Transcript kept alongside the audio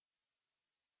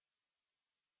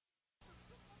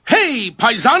Hey,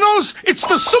 paisanos, it's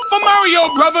the Super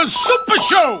Mario Brothers Super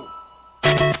Show!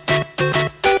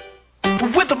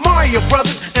 With the Mario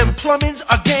Brothers and plumbing's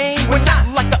our game. We're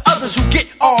not like the others who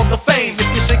get all the fame.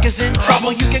 If your sink is in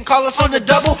trouble, you can call us on the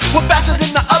double. We're faster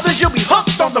than the others, you'll be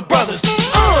hooked on the brothers.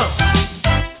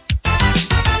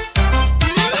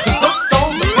 Hooked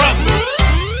on the brothers.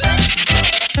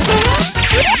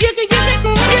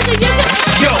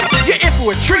 Yo, you're in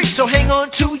for a treat, so hang on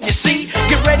to your seat.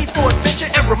 Get ready for adventure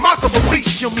and remarkable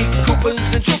feats. You'll meet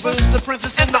Koopas and Troopers, the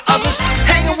princess and the others.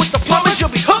 Hanging with the plumbers, you'll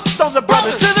be hooked on the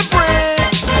brothers. To the bridge.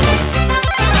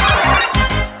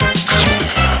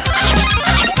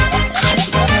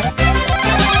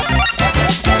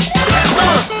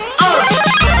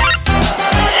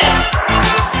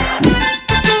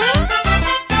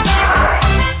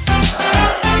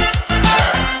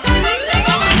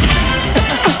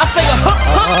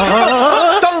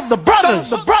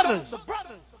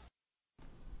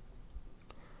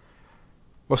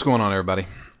 What's going on, everybody?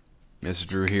 This is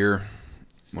Drew here.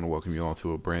 I want to welcome you all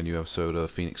to a brand new episode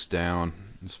of Phoenix Down.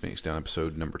 This is Phoenix Down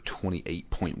episode number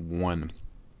 28.1.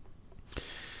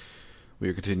 We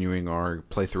are continuing our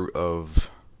playthrough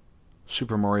of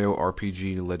Super Mario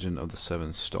RPG Legend of the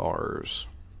Seven Stars.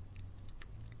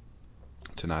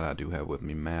 Tonight I do have with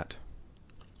me Matt.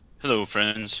 Hello,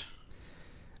 friends.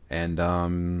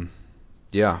 And,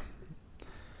 yeah.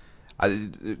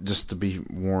 Just to be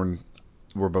warned,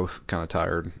 we're both kind of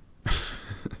tired.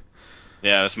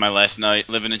 Yeah, that's my last night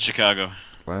living in Chicago.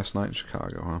 Last night in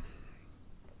Chicago, huh?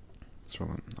 So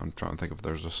I'm trying to think if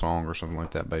there's a song or something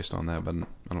like that based on that, but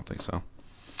I don't think so.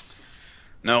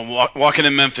 No, Walking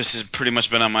in Memphis has pretty much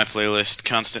been on my playlist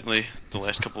constantly the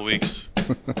last couple weeks.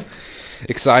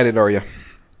 Excited, are you?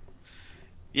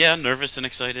 Yeah, nervous and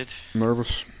excited.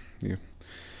 Nervous? Yeah.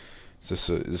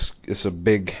 Is this a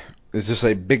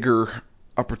bigger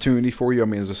opportunity for you? I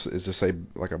mean, is this a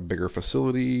bigger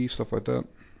facility, stuff like that?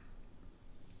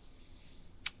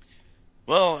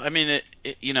 Well, I mean,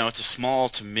 it's a small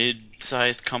to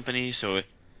mid-sized company, so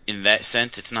in that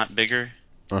sense, it's not bigger.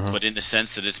 Uh-huh. But in the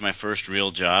sense that it's my first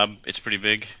real job, it's pretty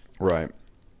big. Right.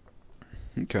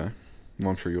 Okay. Well,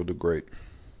 I'm sure you'll do great.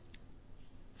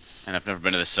 And I've never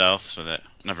been to the South, so that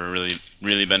never really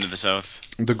been to the South.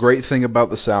 The great thing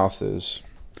about the South is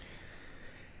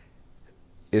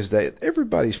that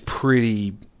everybody's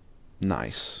pretty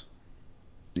nice.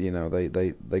 You know,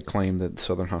 they claim that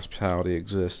Southern hospitality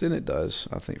exists, and it does,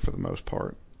 I think, for the most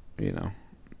part. You know,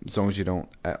 as long as you don't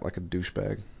act like a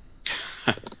douchebag.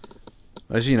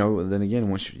 As you know, then again,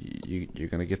 once you're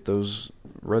going to get those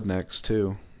rednecks,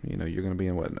 too. You know, you're going to be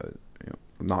in,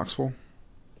 Knoxville?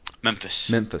 Memphis.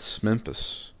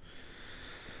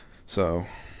 So,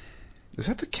 is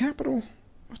that the capital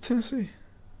of Tennessee?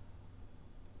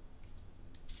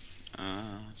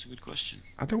 That's a good question.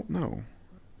 I don't know.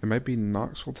 It might be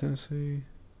Knoxville, Tennessee,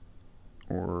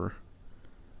 or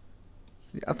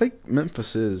I think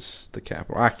Memphis is the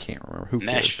capital. I can't remember. Who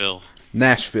Nashville. cares?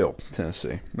 Nashville,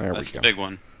 Tennessee. There we go. That's the big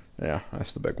one. Yeah,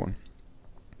 that's the big one.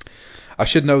 I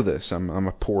should know this. I'm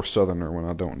a poor Southerner when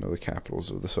I don't know the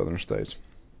capitals of the Southern states.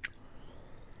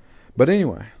 But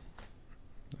anyway,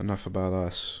 enough about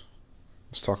us.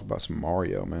 Let's talk about some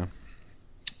Mario, man.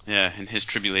 Yeah, and his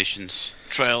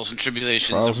trials and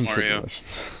tribulations of Mario.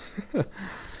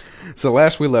 So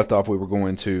last we left off, we were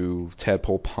going to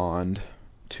Tadpole Pond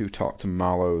to talk to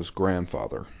Mallow's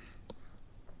grandfather.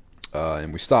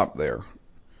 And we stopped there.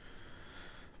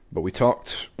 But we go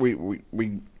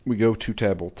to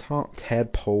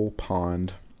Tadpole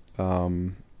Pond,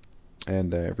 and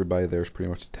everybody there's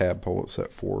pretty much a tadpole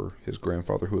except for his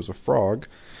grandfather, who is a frog.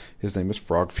 His name is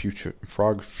Frog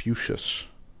Fuchsius,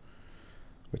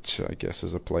 which I guess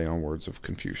is a play on words of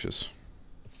Confucius.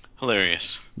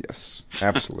 Hilarious. Yes,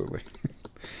 absolutely.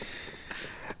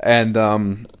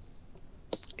 And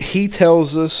he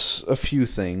tells us a few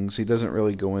things. He doesn't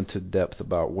really go into depth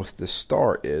about what this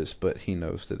star is, but he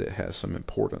knows that it has some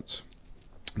importance.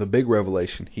 The big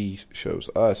revelation he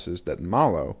shows us is that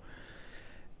Mallow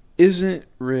isn't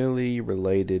really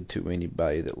related to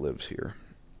anybody that lives here.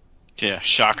 Yeah,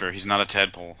 shocker. He's not a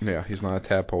tadpole. Yeah, he's not a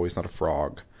tadpole. He's not a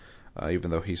frog, even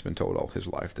though he's been told all his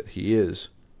life that he is.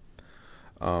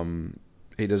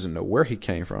 He doesn't know where he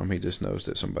came from. He just knows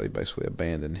that somebody basically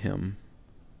abandoned him.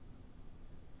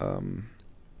 And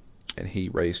he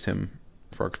raised him,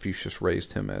 Frog Fuchsius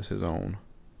raised him as his own,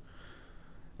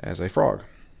 as a frog.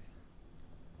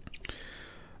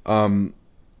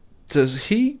 Does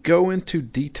he go into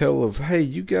detail of, hey,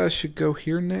 you guys should go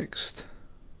here next?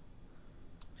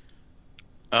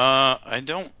 I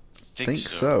don't think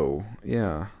so.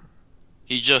 Yeah.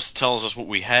 He just tells us what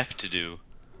we have to do.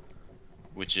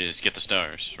 which is get the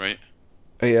stars, right?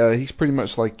 He's pretty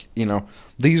much like,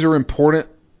 these are important.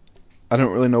 I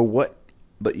don't really know what,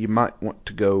 but you might want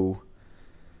to go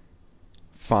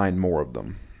find more of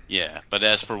them. Yeah, but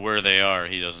as for where they are,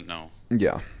 he doesn't know.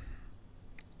 Yeah.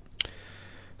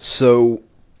 So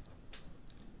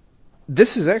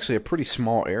this is actually a pretty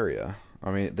small area.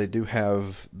 I mean, they do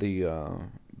have the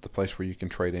place where you can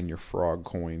trade in your frog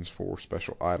coins for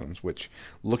special items, which,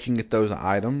 looking at those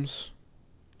items,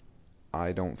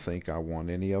 I don't think I want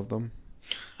any of them.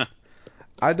 In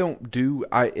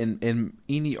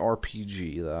any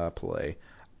RPG that I play,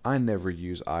 I never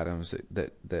use items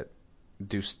that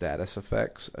do status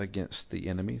effects against the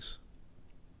enemies.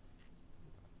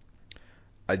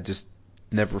 I just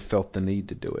never felt the need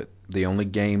to do it. The only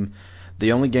game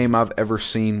I've ever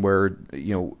seen where,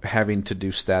 having to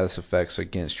do status effects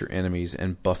against your enemies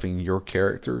and buffing your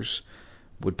characters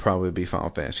would probably be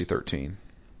Final Fantasy 13.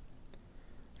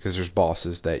 Because there's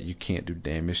bosses that you can't do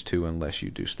damage to unless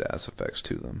you do status effects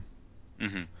to them.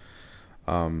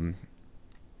 Mm-hmm.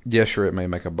 Yeah, sure, it may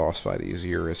make a boss fight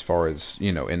easier as far as,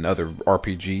 in other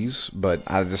RPGs, but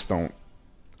I just don't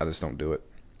do it.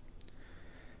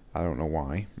 I don't know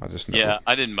why. I just never. Yeah,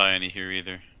 I didn't buy any here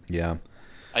either. Yeah.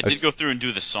 I did go through and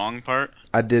do the song part.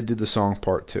 I did do the song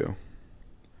part too.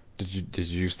 Did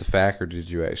you use the FAQ, or did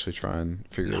you actually try and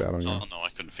figure it out on your own? No, I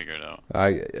couldn't figure it out.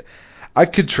 I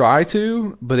could try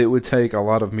to, but it would take a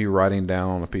lot of me writing down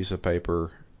on a piece of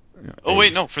paper. Oh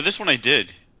wait, no, for this one I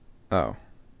did. Oh.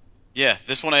 Yeah,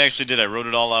 this one I actually did. I wrote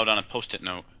it all out on a post-it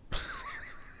note.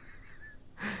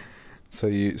 So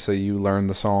you learned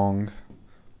the song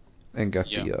and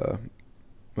got Yeah.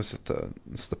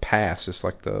 it's the pass. It's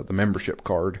like the membership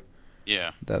card.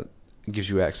 Yeah. That gives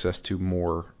you access to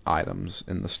more items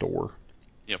in the store.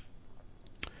 Yep.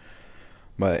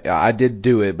 But I did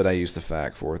do it, but I used the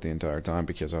FAQ for it the entire time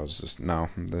because I was just,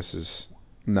 this is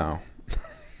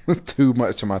too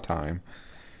much of my time.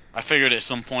 I figured at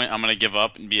some point I'm gonna give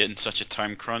up and be in such a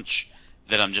time crunch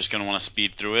that I'm just gonna want to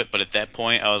speed through it. But at that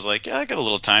point, I was like, yeah, I got a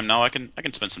little time now. I can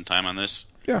spend some time on this.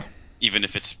 Yeah. Even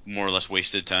if it's more or less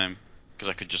wasted time, because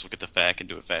I could just look at the FAQ and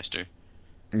do it faster.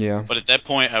 Yeah. But at that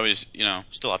point, I was,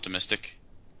 still optimistic.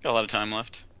 Got a lot of time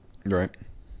left. Right.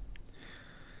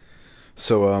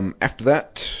 So after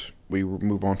that, we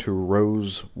move on to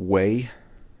Rose Way.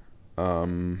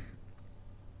 Kind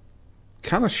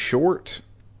of short.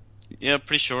 Yeah,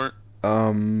 pretty short.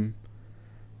 Kind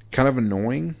of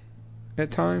annoying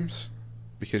at times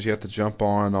because you have to jump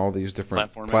on all these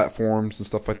different platforms and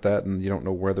stuff like that, and you don't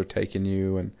know where they're taking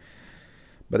you.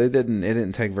 But it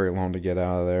didn't take very long to get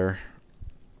out of there.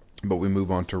 But we move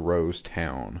on to Rose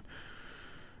Town,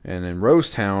 and in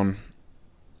Rose Town,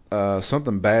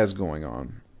 something bad's going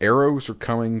on. Arrows are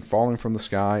falling from the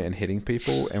sky and hitting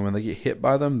people, and when they get hit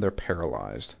by them, they're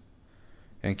paralyzed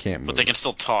and can't move. But they can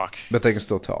still talk.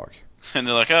 And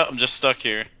they're like, oh, I'm just stuck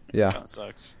here. Yeah. Kind of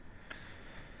sucks.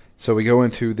 So we go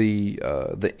into the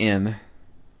inn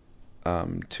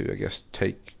to, I guess,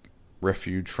 take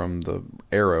refuge from the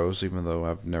arrows, even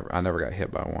though I never got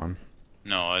hit by one.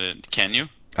 No, I didn't. Can you?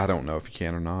 I don't know if you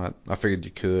can or not. I figured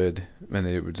you could, and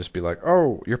it would just be like,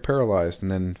 oh, you're paralyzed,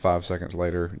 and then 5 seconds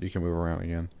later, you can move around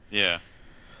again. Yeah.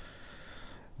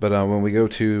 But when we go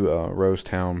to Rose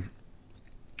Town,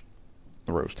 is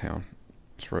it Rose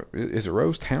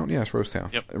Town? Yeah, it's Rose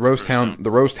Town. Yep. Rose Town.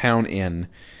 The Rose Town Inn.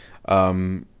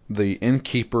 The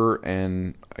innkeeper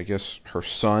and I guess her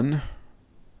son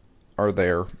are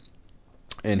there,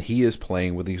 and he is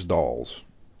playing with these dolls.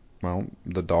 Well,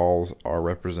 the dolls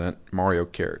represent Mario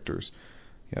characters.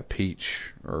 Yeah,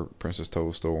 Peach or Princess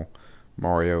Toadstool,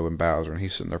 Mario and Bowser, and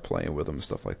he's sitting there playing with them and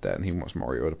stuff like that, and he wants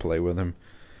Mario to play with him.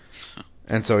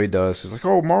 And so he does. He's like,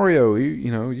 "Oh, Mario,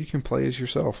 you can play as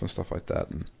yourself and stuff like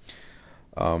that." And,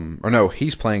 or no,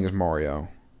 he's playing as Mario.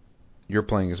 You're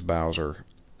playing as Bowser,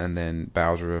 and then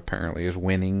Bowser apparently is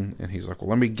winning, and he's like,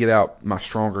 "Well, let me get out my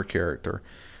stronger character."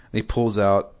 And he pulls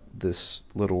out this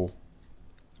little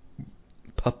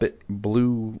puppet,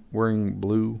 wearing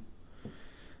blue,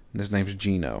 and his name's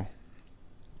Geno.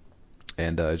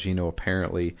 And Geno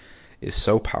apparently is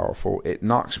so powerful it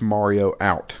knocks Mario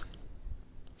out.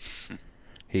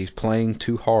 He's playing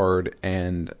too hard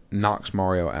and knocks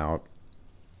Mario out.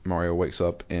 Mario wakes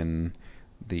up in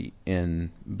the inn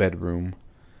bedroom,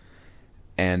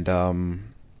 and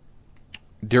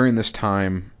during this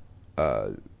time,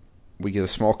 we get a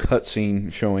small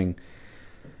cutscene showing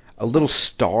a little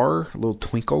star, a little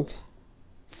twinkle,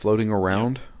 floating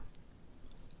around,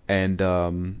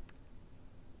 and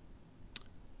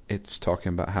it's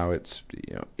talking about how it's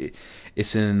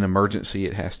it's in an emergency,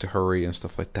 it has to hurry and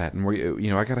stuff like that, and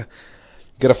I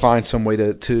gotta find some way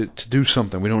to do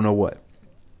something. We don't know what.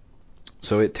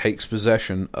 So it takes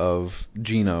possession of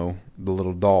Gino, the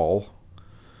little doll,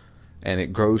 and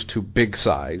it grows to big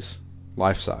size,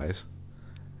 life size,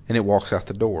 and it walks out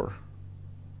the door.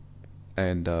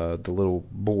 And the little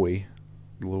boy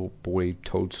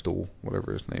Toadstool,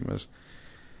 whatever his name is,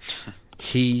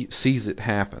 he sees it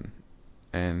happen,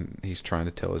 and he's trying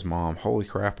to tell his mom, "Holy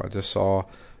crap! I just saw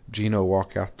Gino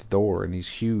walk out the door, and he's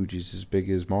huge. He's as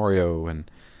big as Mario, and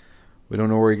we don't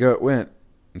know where he went."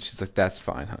 And she's like, "That's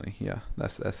fine, honey. Yeah,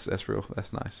 that's real.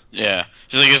 That's nice." Yeah.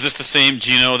 She's like, is this the same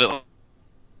Gino that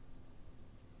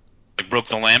like broke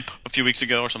the lamp a few weeks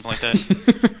ago or something like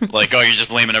that? Like, oh, you're just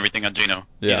blaming everything on Gino.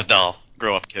 Yeah. He's a doll.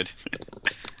 Grow up, kid.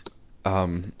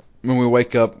 When we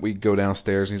wake up, we go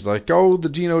downstairs, and he's like, "Oh, the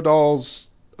Gino doll's,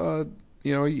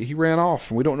 he ran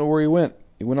off, and we don't know where he went.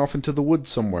 He went off into the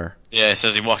woods somewhere." Yeah, it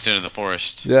says he walked into the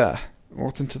forest. Yeah,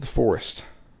 walked into the forest.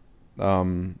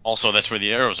 Also, that's where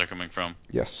the arrows are coming from.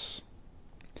 Yes.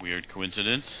 Weird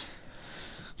coincidence.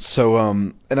 So,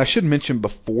 and I should mention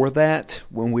before that,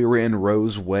 when we were in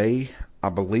Rose Way, I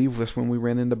believe that's when we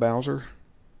ran into Bowser.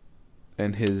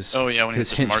 And his when he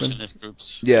was henchmen. marching his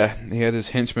troops. Yeah, he had his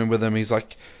henchmen with him. He's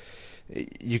like,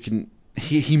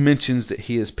 he mentions that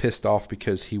he is pissed off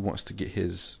because he wants to get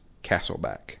his castle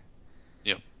back.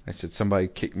 Yep. I said, somebody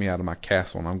kicked me out of my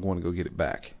castle, and I'm going to go get it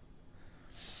back.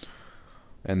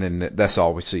 And then that's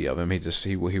all we see of him.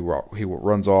 He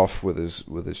runs off with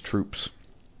his troops.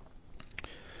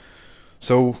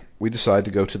 So we decide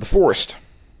to go to the forest.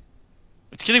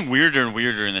 It's getting weirder and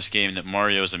weirder in this game that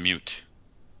Mario's a mute.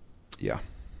 Yeah.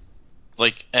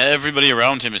 Like, everybody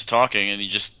around him is talking, and he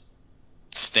just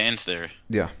stands there.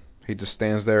 Yeah. He just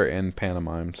stands there and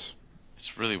pantomimes.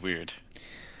 It's really weird.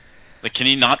 Like, can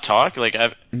he not talk?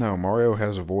 No, Mario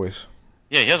has a voice.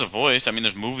 Yeah, he has a voice. I mean,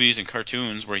 there's movies and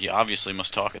cartoons where he obviously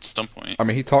must talk at some point. I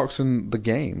mean, he talks in the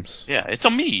games. Yeah, it's a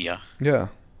me. Yeah.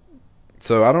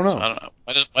 So, I don't know. So, I don't know.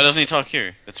 Why doesn't he talk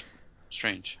here? That's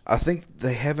strange. I think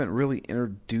they haven't really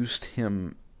introduced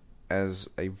him as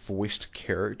a voiced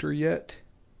character yet.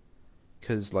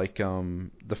 Because,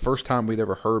 the first time we'd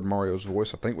ever heard Mario's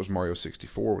voice, I think, was Mario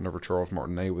 64, whenever Charles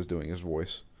Martinet was doing his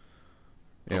voice.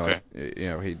 Okay.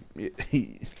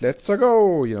 He let's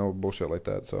go, bullshit like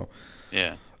that. So,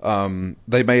 yeah.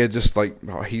 They may have just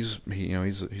he's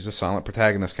a silent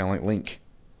protagonist, kind of like Link.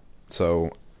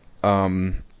 So,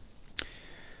 but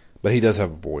he does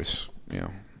have a voice, yeah.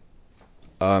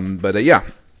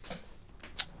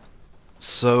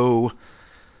 So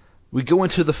we go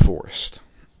into the forest.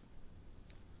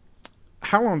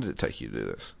 How long did it take you to do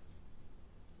this?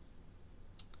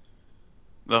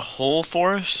 The whole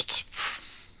forest?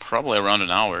 Probably around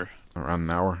an hour. Around an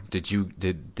hour. Did you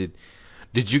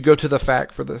go to the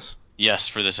FAQ for this? Yes,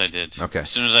 for this I did. Okay. As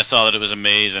soon as I saw that it was a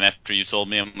maze, and after you told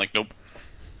me, I'm like, nope.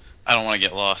 I don't want to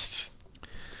get lost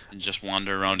and just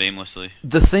wander around aimlessly.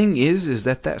 The thing is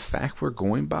that FAQ we're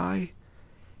going by,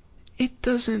 it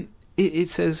doesn't. It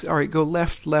says, all right, go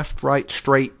left, right,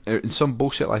 straight, and some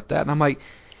bullshit like that. And I'm like,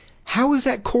 how does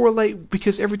that correlate?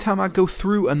 Because every time I go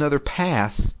through another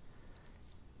path,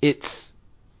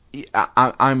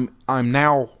 I'm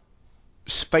now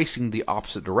facing the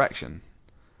opposite direction.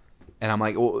 And I'm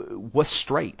like, well, what's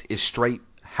straight? Is straight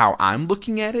how I'm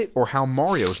looking at it or how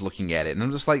Mario's looking at it? And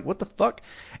I'm just like, what the fuck?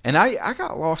 And I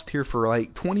got lost here for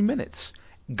 20 minutes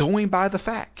going by the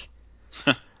FAQ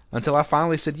until I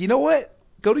finally said, you know what?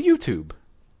 Go to YouTube.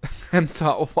 And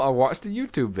so I watched a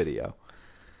YouTube video.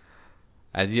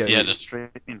 And just straight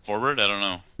forward? I don't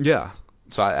know. Yeah.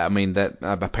 So, I mean, that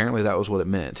apparently that was what it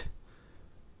meant.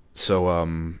 So,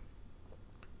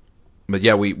 but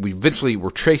yeah, we eventually we're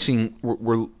trying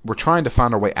to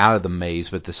find our way out of the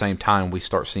maze, but at the same time we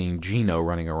start seeing Gino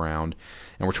running around,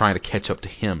 and we're trying to catch up to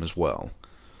him as well.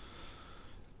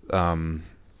 But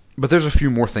there's a few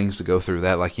more things to go through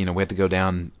that, we have to go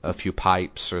down a few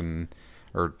pipes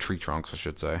or tree trunks, I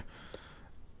should say.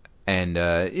 And,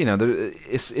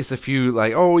 it's a few,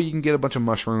 you can get a bunch of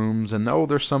mushrooms, and,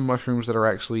 there's some mushrooms that are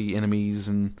actually enemies,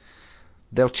 and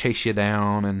they'll chase you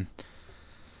down, and...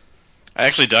 I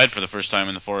actually died for the first time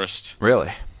in the forest. Really?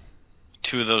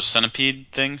 2 of those centipede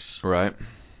things. Right.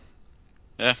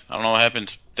 Yeah, I don't know what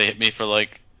happened. They hit me for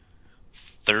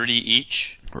 30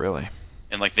 each. Really?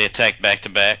 And they attacked back to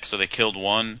back, so they killed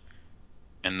one,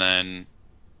 and then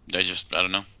I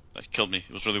don't know. They killed me.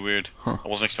 It was really weird. Huh. I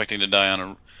wasn't expecting to die on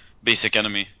a basic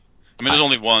enemy. I mean, it was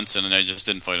only once, and then I just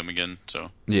didn't fight him again,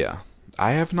 so... Yeah.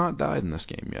 I have not died in this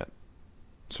game yet,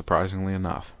 surprisingly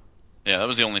enough. Yeah, that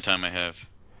was the only time I have.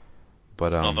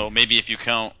 But, although, maybe if you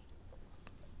count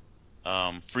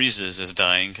freezes as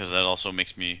dying, because that also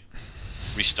makes me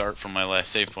restart from my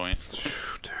last save point.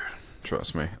 Dude,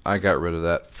 trust me. I got rid of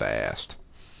that fast.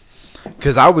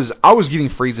 Because I was getting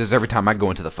freezes every time I go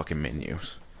into the fucking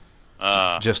menus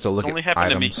just to look It's only at happened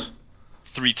items. to me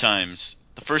 3 times.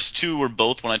 The first 2 were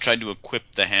both when I tried to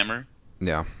equip the hammer,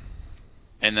 Yeah.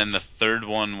 and then the third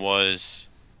one was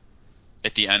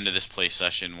at the end of this play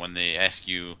session when they ask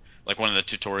you, like one of the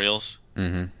tutorials,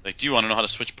 Mm-hmm. like, do you want to know how to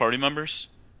switch party members?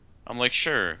 I'm like,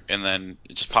 sure. And then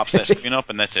it just pops that screen up,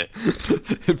 and that's it.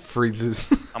 It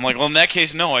freezes. I'm like, well, in that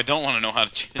case, no, I don't want to know how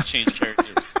to change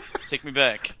characters. Take me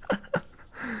back.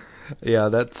 Yeah,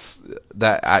 that's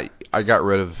that. I got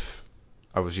rid of.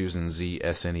 I was using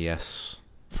ZSNES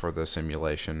for the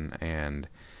simulation, and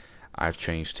I've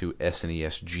changed to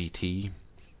SNES GT.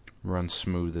 Runs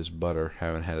smooth as butter.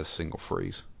 Haven't had a single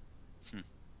freeze.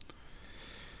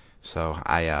 So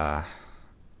I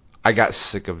got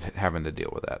sick of having to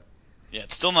deal with that. Yeah,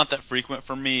 it's still not that frequent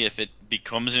for me. If it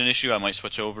becomes an issue, I might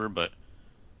switch over, but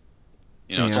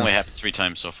it's Yeah. only happened 3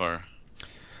 times so far.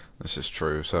 This is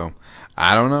true. So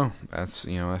I don't know. That's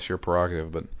that's your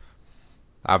prerogative, but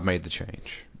I've made the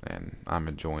change, and I'm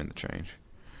enjoying the change.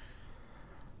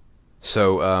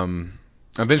 So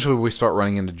eventually we start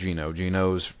running into Gino.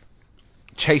 Gino's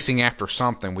chasing after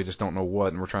something. We just don't know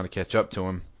what, and we're trying to catch up to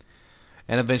him.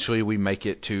 And eventually we make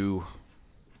it to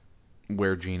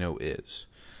where Gino is.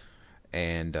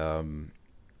 And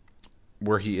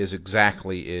where he is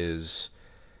exactly is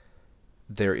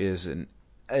there is a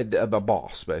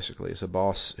boss, basically. It's a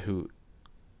boss who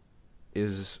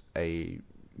is a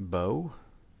bow.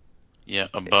 Yeah,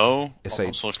 a bow. It's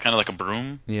So it's kind of like a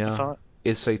broom, yeah, I thought.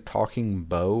 it's a talking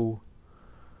bow.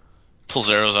 Pulls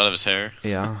arrows out of his hair.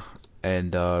 Yeah,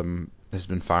 and has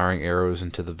been firing arrows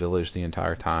into the village the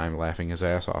entire time, laughing his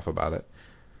ass off about it.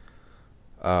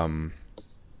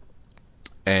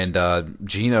 And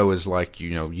Gino is like,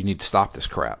 you need to stop this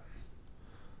crap.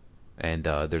 And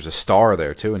there's a star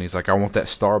there too, and he's like, I want that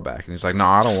star back. And he's like, no,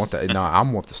 I don't want that. No, I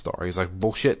want the star. He's like,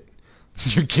 bullshit.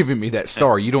 You're giving me that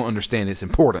star. You don't understand its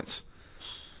importance.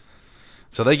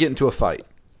 So they get into a fight.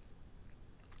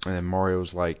 And then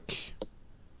Mario's like,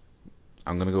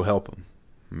 I'm going to go help him.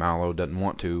 Mallow doesn't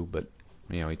want to, but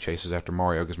he chases after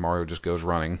Mario because Mario just goes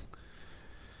running.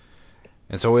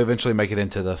 And so we eventually make it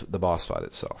into the boss fight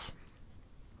itself.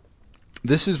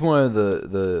 This is one of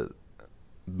the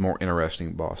more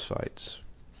interesting boss fights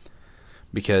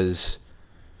because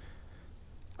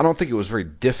I don't think it was very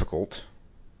difficult.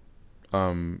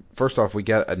 First off, we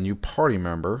got a new party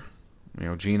member.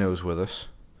 Gino's with us,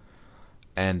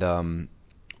 and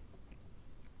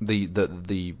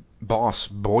the boss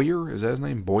Boyer, is that his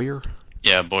name? Boyer?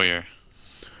 Yeah, Boyer.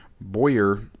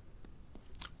 Boyer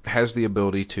has the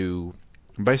ability to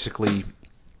basically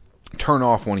turn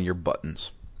off one of your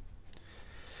buttons.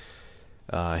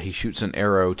 He shoots an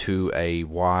arrow to a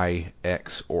Y,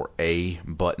 X, or A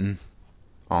button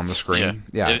on the screen.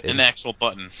 Yeah, an actual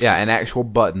button. Yeah, an actual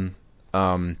button.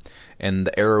 And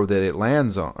the arrow that it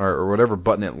lands on, or whatever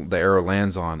button the arrow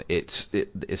lands on, it's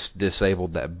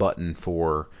disabled that button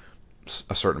for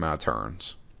a certain amount of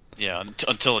turns. Yeah,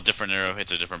 until a different arrow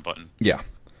hits a different button. Yeah.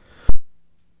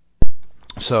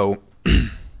 So,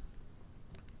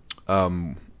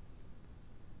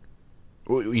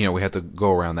 we have to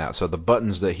go around that. So the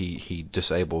buttons that he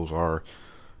disables are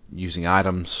using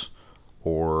items,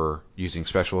 or using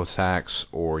special attacks,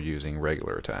 or using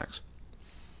regular attacks.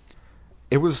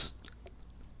 It was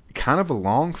kind of a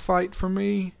long fight for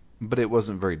me, but it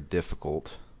wasn't very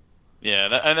difficult. Yeah,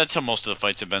 that's how most of the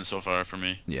fights have been so far for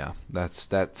me. Yeah, that's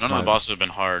None of the bosses have been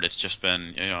hard. It's just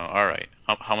been, all right.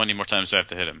 How many more times do I have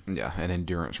to hit him? Yeah, an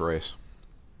endurance race.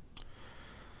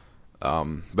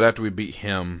 But after we beat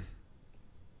him,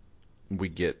 we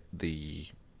get the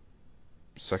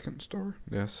second star.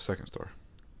 Yeah, it's the second star.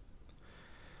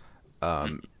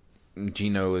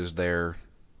 Gino is there,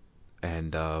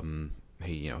 and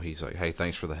he's like, "Hey,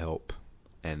 thanks for the help,"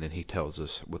 and then he tells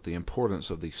us what the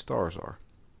importance of these stars are.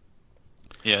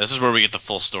 Yeah, this is where we get the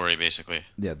full story, basically.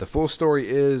 Yeah, the full story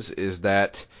is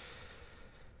that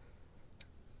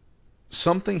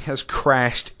something has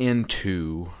crashed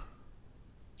into.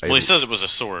 Well, he says it was a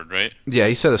sword, right? Yeah,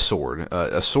 he said a sword.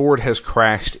 A sword has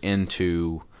crashed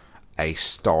into a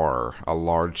star, a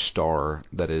large star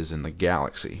that is in the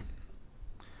galaxy,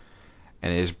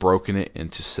 and it has broken it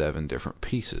into 7 different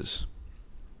pieces.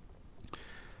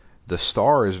 The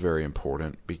star is very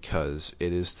important because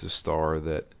it is the star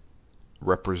that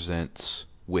represents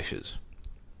wishes.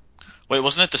 Wait,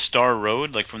 wasn't it the Star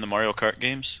Road, like from the Mario Kart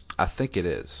games? I think it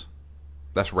is.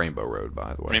 That's Rainbow Road,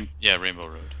 by the way. Rainbow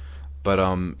Road. But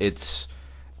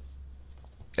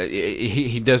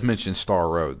he does mention Star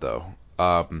Road though.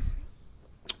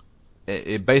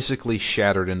 It basically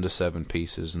shattered into 7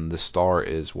 pieces, and the star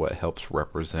is what helps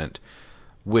represent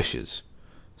wishes.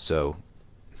 So,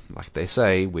 like they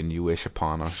say, when you wish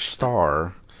upon a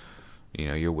star,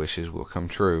 your wishes will come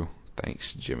true.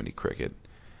 Thanks, Jiminy Cricket.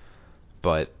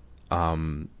 But,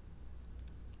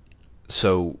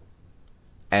 so,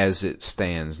 as it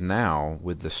stands now,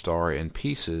 with the star in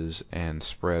pieces and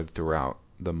spread throughout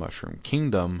the Mushroom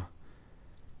Kingdom,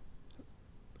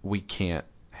 we can't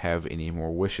have any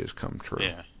more wishes come true.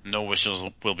 Yeah, no wishes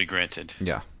will be granted.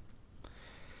 Yeah.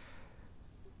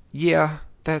 Yeah,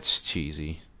 that's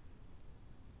cheesy.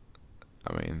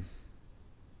 I mean,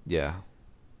 yeah.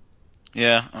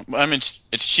 Yeah, I mean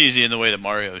it's cheesy in the way that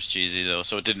Mario is cheesy though,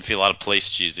 so it didn't feel out of place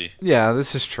cheesy. Yeah,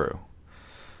 this is true.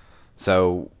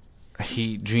 So,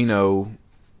 Geno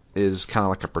is kind of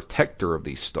like a protector of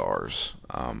these stars.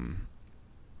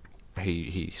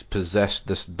 He's possessed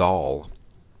this doll,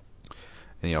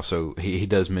 and he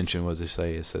does mention, what does he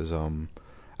say? It says,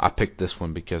 I picked this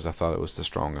one because I thought it was the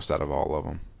strongest out of all of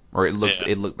them, or it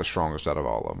looked the strongest out of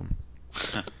all of them.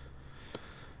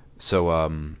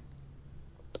 So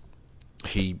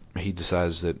he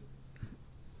decides that,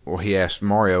 or he asked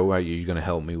Mario, "Are you going to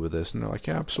help me with this?" And they're like,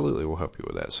 "Yeah, absolutely, we'll help you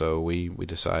with that." So we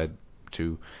decide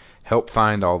to help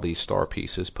find all these star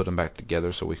pieces, put them back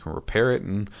together so we can repair it,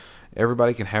 and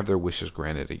everybody can have their wishes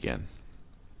granted again.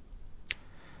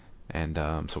 And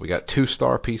so we got 2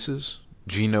 star pieces.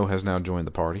 Geno has now joined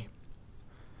the party.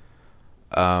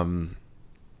 What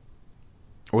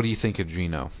do you think of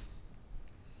Geno?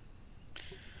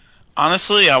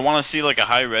 Honestly, I want to see like a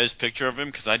high res picture of him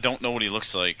because I don't know what he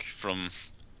looks like from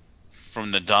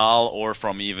the doll or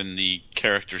from even the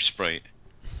character sprite.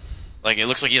 Like it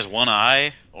looks like he has one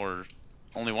eye or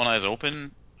only one eye is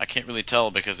open. I can't really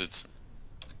tell because it's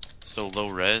so low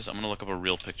res. I'm gonna look up a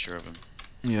real picture of him.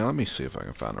 Yeah, let me see if I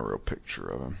can find a real picture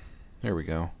of him. There we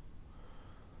go.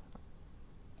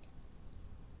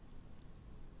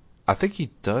 I think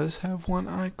he does have one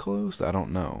eye closed. I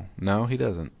don't know. No, he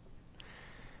doesn't.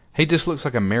 He just looks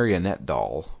like a marionette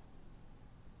doll.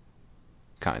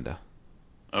 Kinda.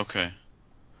 Okay.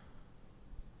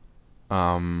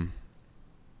 But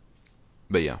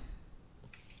yeah.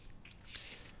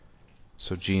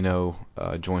 So Geno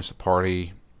joins the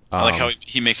party. I like how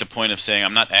he makes a point of saying,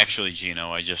 "I'm not actually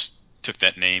Geno. I just took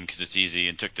that name because it's easy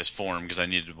and took this form because I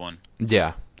needed one."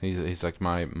 Yeah, he's like,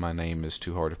 my name is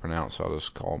too hard to pronounce, so I'll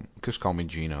just call me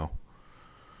Geno.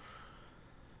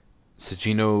 So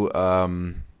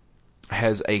Geno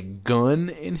has a gun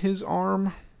in his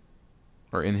arm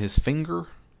or in his finger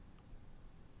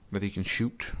that he can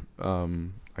shoot, I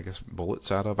guess,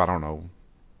 bullets out of. I don't know,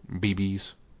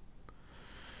 BBs.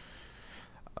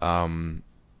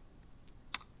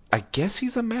 I guess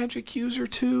he's a magic user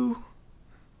too.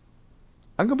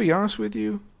 I'm gonna be honest with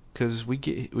you, because we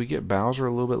get Bowser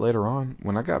a little bit later on.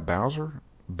 When I got Bowser,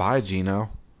 bye Geno.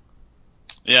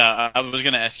 Yeah, I was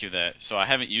gonna ask you that. So I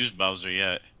haven't used Bowser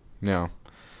yet. No.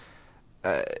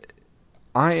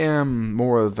 I am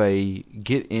more of a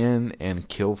get in and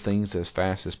kill things as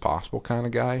fast as possible kind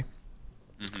of guy,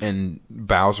 and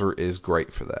Bowser is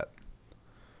great for that.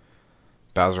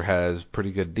 Bowser has pretty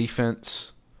good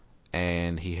defense,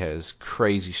 and he has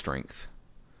crazy strength.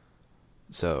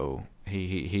 So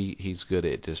he's good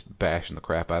at just bashing the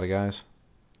crap out of guys.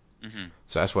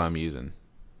 So that's what I'm using.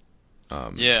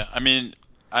 Yeah, I mean,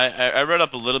 I read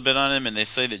up a little bit on him, and they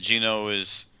say that Geno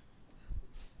is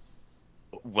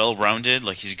well-rounded.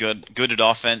 Like he's good at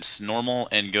offense, normal,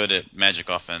 and good at magic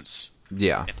offense.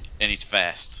 Yeah. And he's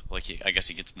fast. Like I guess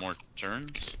he gets more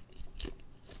turns.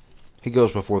 He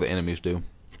goes before the enemies do.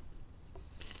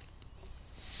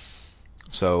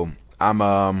 So I'm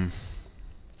I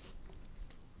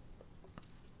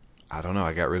don't know.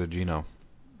 I got rid of Geno,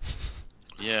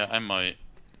 Yeah, I might.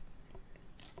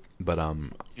 but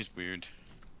He's weird.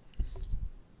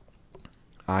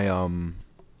 I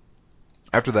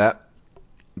after that,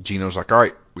 Geno's like, all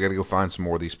right, we got to go find some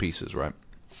more of these pieces, right?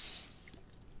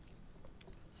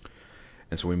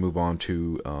 And so we move on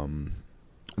to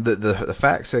the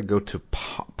fact said go to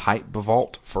Pipe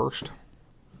Vault first.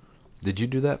 Did you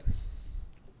do that?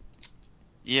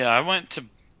 Yeah, I went to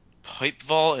Pipe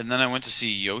Vault, and then I went to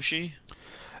see Yoshi.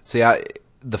 See,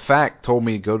 the fact told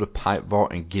me to go to Pipe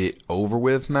Vault and get it over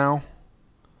with now,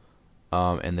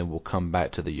 and then we'll come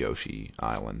back to the Yoshi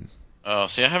Island. Oh,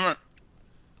 see, I haven't.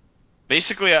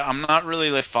 Basically, I'm not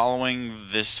really like following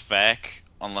this fact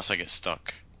unless I get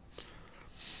stuck.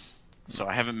 So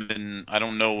I haven't been. I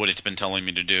don't know what it's been telling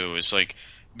me to do. It's like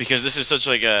because this is such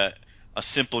like a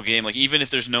simple game. Like even if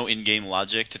there's no in-game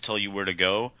logic to tell you where to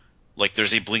go, like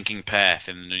there's a blinking path,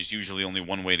 and there's usually only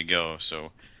one way to go.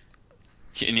 So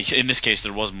in this case,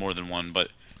 there was more than one, but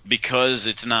because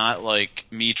it's not like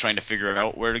me trying to figure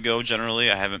out where to go.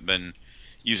 Generally, I haven't been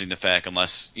using the FAQ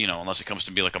unless it comes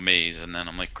to be like a maze, and then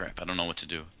I'm like, crap, I don't know what to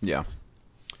do. Yeah.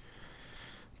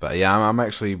 But yeah, I'm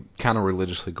actually kind of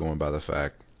religiously going by the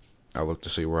FAQ. I look to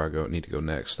see where I need to go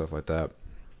next, stuff like that.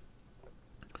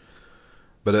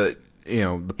 But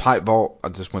the pipe vault, I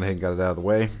just went ahead and got it out of the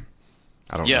way.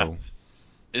 I don't know.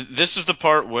 This was the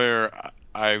part where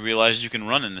I realized you can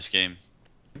run in this game.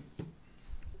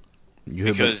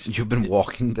 You've been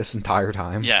walking this entire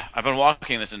time? Yeah, I've been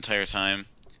walking this entire time.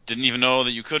 Didn't even know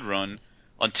that you could run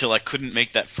until I couldn't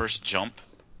make that first jump.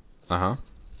 Uh-huh.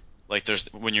 Like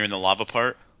when you're in the lava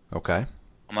part. Okay.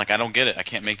 I'm like, I don't get it. I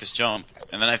can't make this jump.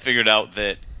 And then I figured out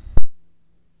that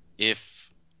if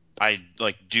I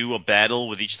do a battle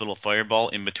with each little fireball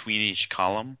in between each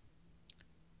column,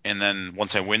 and then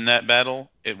once I win that battle,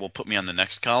 it will put me on the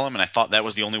next column. And I thought that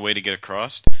was the only way to get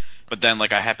across. But then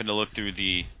I happened to look through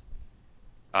the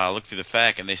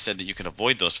FAQ, and they said that you can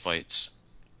avoid those fights.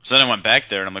 So then I went back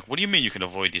there, and I'm like, what do you mean you can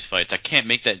avoid these fights? I can't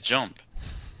make that jump.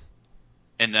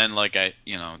 And then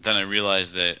then I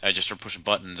realized that I just started pushing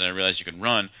buttons, and I realized you can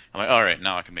run. I'm like, all right,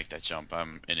 now I can make that jump.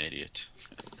 I'm an idiot.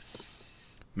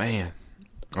 Man,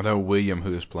 I know William,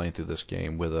 who is playing through this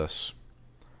game with us.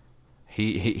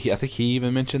 He I think he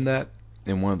even mentioned that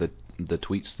in one of the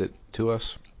tweets to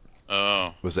us.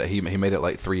 Oh. Was that he made it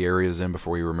like 3 areas in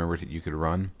before he remembered that you could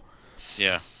run.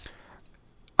 Yeah.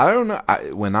 I don't know.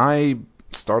 When I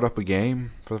start up a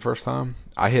game for the first time,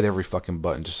 I hit every fucking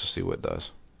button just to see what it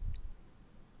does.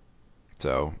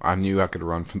 So I knew I could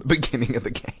run from the beginning of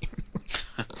the game.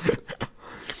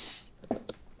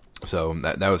 So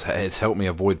it's helped me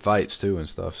avoid fights too and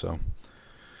stuff. So,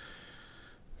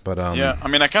 but yeah, I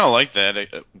mean, I kind of like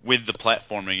that. With the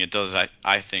platforming, it does,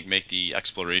 I think, make the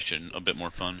exploration a bit more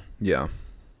fun. Yeah.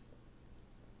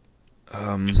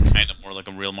 It's kind of more like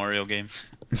a real Mario game.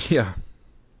 Yeah.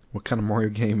 What kind of Mario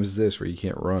game is this where you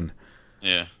can't run?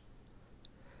 Yeah.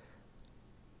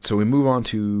 So we move on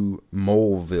to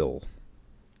Moleville,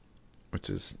 which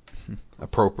is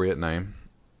appropriate name.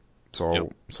 It's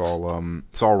all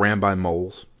ran by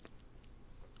moles.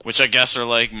 Which I guess are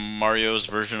like Mario's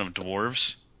version of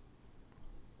dwarves.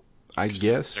 I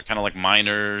guess. They're kind of like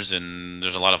miners, and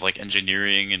there's a lot of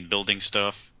engineering and building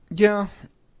stuff. Yeah.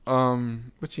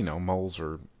 But moles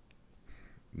are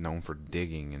known for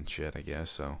digging and shit, I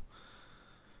guess, so.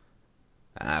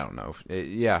 I don't know.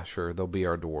 Yeah, sure, they'll be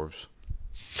our dwarves.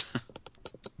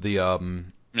 I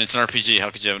mean, it's an RPG. How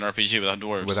could you have an RPG without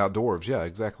dwarves? Without dwarves, yeah,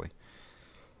 exactly.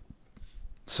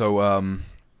 So,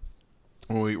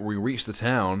 when we reach the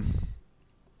town,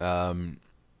 some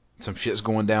shit's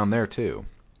going down there, too.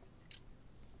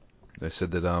 They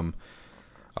said that,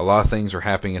 a lot of things are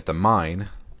happening at the mine.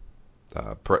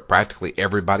 Practically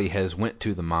everybody has went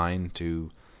to the mine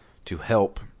to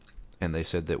help, and they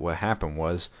said that what happened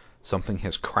was something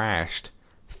has crashed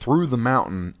through the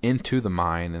mountain into the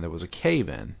mine, and there was a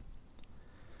cave-in.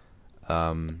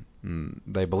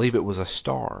 They believe it was a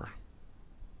star.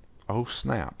 Oh,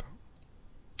 snap.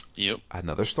 Yep.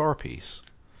 Another star piece.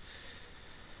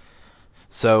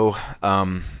 So,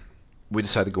 we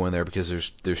decided to go in there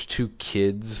because there's 2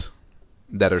 kids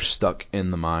that are stuck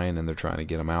in the mine, and they're trying to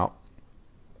get them out.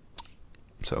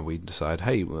 So we decide,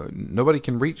 hey, nobody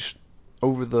can reach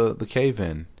over the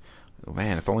cave-in. Oh,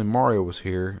 man, if only Mario was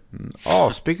here.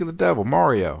 Oh, speak of the devil,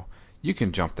 Mario. You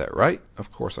can jump that, right?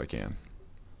 Of course I can.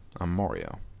 I'm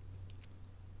Mario.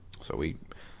 So we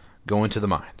go into the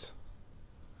mines.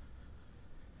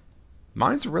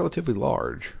 Mines are relatively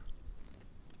large.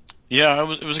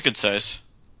 Yeah, it was a good size.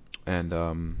 And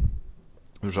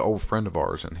there's an old friend of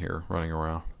ours in here running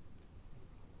around.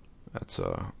 That's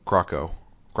Croco.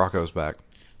 Croco's back.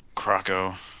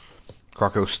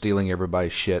 Croco's stealing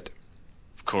everybody's shit.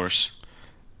 Of course.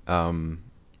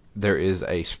 There is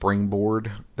a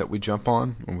springboard that we jump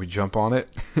on. When we jump on it,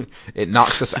 it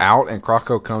knocks us out, and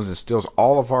Croco comes and steals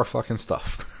all of our fucking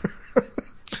stuff.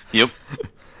 Yep.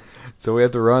 So we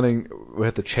have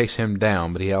to chase him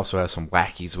down, but he also has some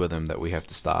lackeys with him that we have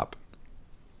to stop.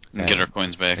 And get our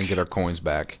coins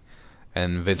back.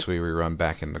 And eventually we run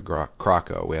back into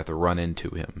Croco. We have to run into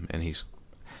him, and he's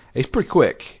pretty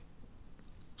quick.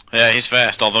 Yeah, he's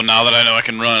fast. Although now that I know I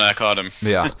can run, I caught him.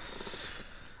 Yeah.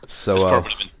 So this part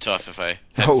would have been tough if I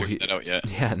hadn't figured that out yet.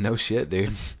 Yeah, no shit,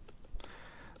 dude.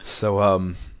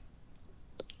 So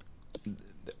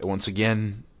once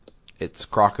again, it's a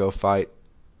Croco fight.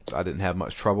 I didn't have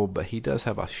much trouble, but he does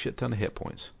have a shit ton of hit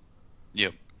points.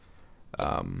 Yep.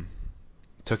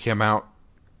 Took him out,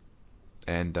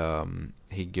 and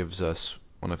he gives us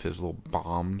one of his little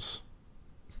bombs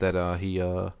that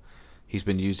he's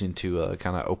been using to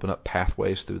kind of open up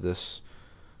pathways through this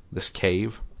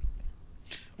cave.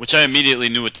 Which I immediately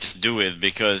knew what to do with,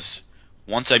 because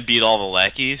once I beat all the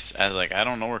lackeys, I was like, I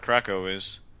don't know where Krakow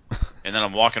is. And then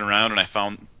I'm walking around and I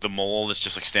found the mole that's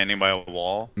just like standing by a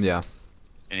wall. Yeah.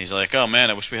 And he's like, oh man,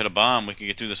 I wish we had a bomb. We could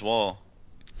get through this wall.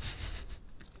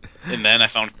 And then I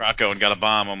found Krakow and got a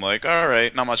bomb. I'm like,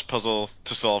 alright, not much puzzle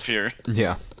to solve here.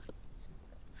 Yeah.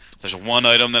 There's one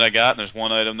item that I got and there's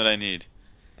one item that I need.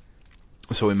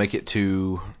 So we make it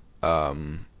to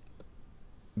the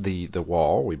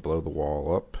wall. We blow the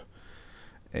wall up.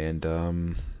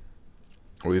 And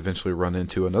we eventually run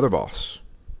into another boss.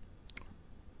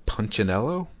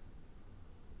 Punchinello?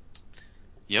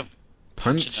 Yep.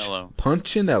 Punchinello.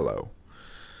 Punchinello.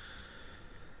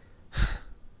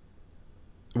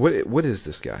 What is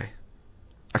this guy?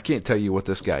 I can't tell you what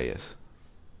this guy is.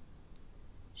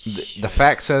 The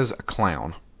fact says a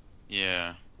clown.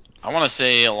 Yeah. I want to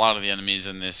say a lot of the enemies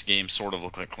in this game sort of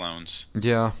look like clowns.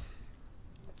 Yeah.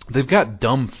 They've got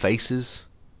dumb faces.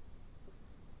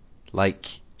 Like,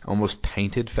 almost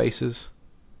painted faces,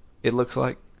 it looks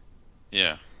like.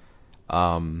 Yeah.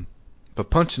 But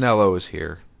Punchinello is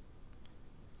here.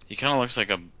 He kind of looks like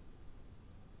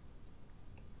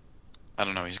I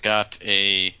don't know, he's got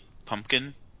a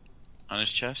pumpkin on his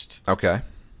chest. Okay.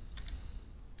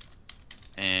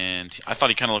 And I thought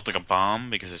he kind of looked like a bomb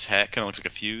because his hat kind of looks like a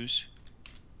fuse.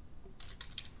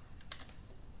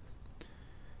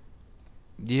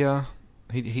 Yeah.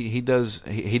 He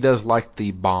does like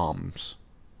the bombs.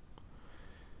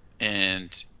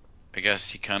 And I guess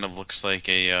he kind of looks like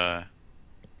a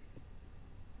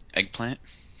eggplant.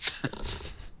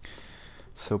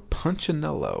 So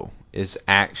Punchinello is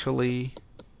actually...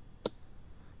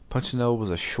 Punchinello was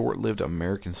a short-lived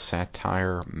American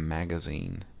satire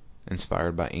magazine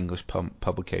inspired by English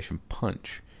publication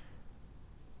Punch.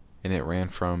 And it ran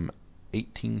from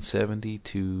 1870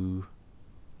 to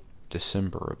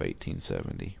December of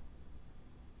 1870.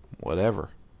 Whatever.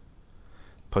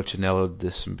 Punchinello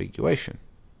disambiguation.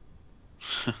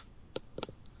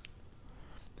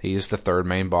 He is the third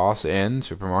main boss in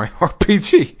Super Mario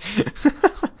RPG.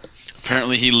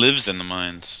 Apparently he lives in the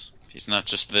mines. He's not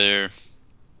just there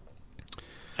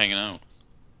hanging out.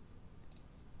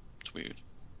 It's weird.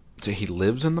 So he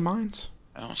lives in the mines?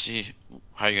 I don't see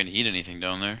how you're gonna eat anything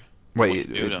down there.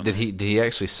 Wait, Did did he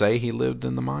actually say he lived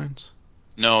in the mines?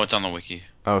 No, it's on the wiki.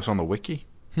 Oh, it's on the wiki?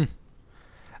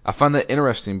 I find that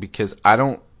interesting because I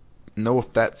don't know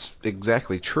if that's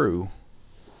exactly true.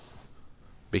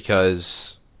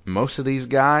 Because most of these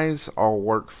guys all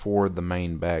work for the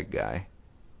main bad guy.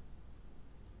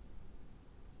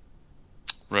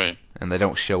 Right. And they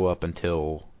don't show up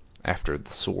until after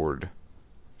the sword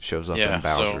shows up in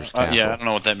Bowser's castle. Yeah, I don't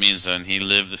know what that means then. He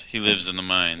lives in the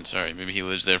mines. Alright, maybe he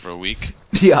lives there for a week?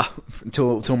 Yeah,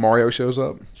 until Mario shows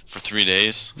up. For 3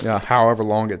 days? Yeah, however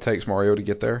long it takes Mario to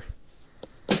get there.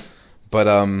 But,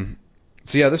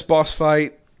 so yeah, this boss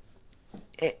fight,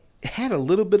 it had a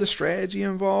little bit of strategy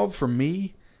involved for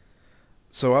me.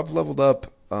 So I've leveled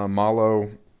up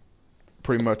Malo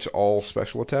pretty much all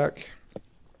special attack.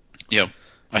 Yep.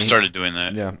 I started doing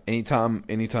that. Yeah,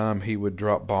 anytime he would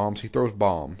drop bombs, he throws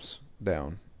bombs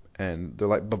down, and they're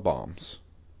like bombs,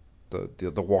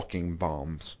 the walking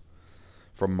bombs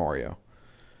from Mario.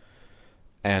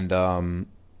 And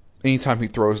anytime he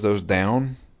throws those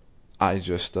down, I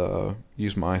just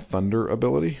use my thunder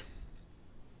ability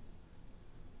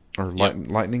or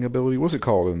lightning ability. What's it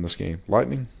called in this game?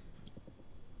 Lightning?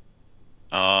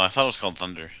 I thought it was called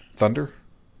Thunder. Thunder?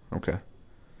 Okay.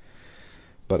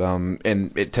 But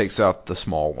and it takes out the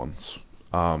small ones.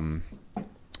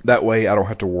 That way I don't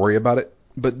have to worry about it.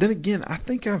 But then again, I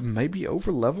think I've maybe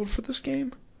over leveled for this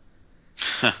game.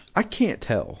 I can't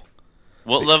tell.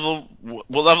 What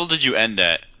level did you end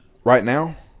at? Right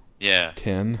now? Yeah.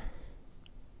 10.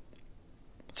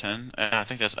 10? I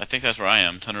think that's where I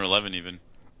am. 10 or 11 even.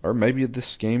 Or maybe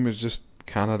this game is just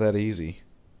kind of that easy.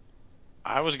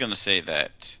 I was gonna say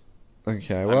that.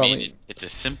 Okay, well, I mean, it's a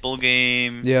simple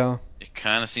game. Yeah. It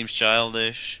kind of seems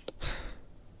childish.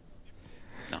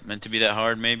 Not meant to be that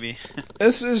hard, maybe.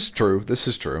 This is true.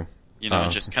 You know,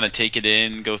 just kind of take it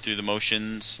in, go through the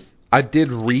motions. I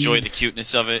did read... Enjoy the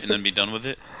cuteness of it, and then be done with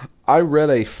it. I read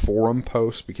a forum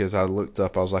post because I looked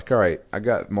up, I was like, alright, I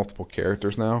got multiple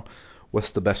characters now.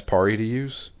 What's the best party to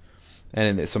use?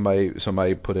 And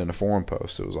somebody put in a forum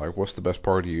post. It was like, what's the best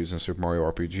party to use in Super Mario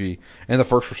RPG? And the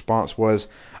first response was,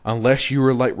 unless you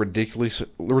were like ridiculously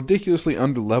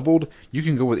underleveled, you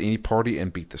can go with any party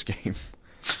and beat this game.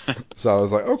 So I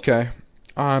was like, okay,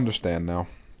 I understand now.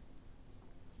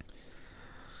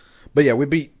 But yeah, we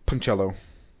beat Punchinello.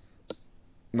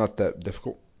 Not that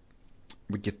difficult.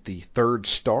 We get the 3rd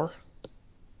star.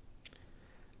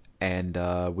 And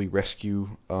we rescue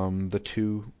the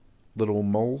 2 little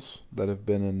moles that have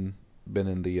been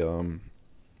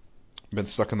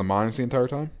stuck in the mines the entire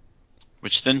time.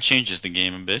 Which then changes the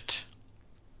game a bit.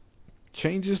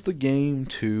 Changes the game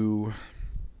to,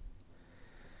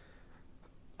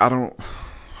 I don't.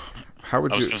 How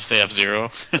would I was you going to say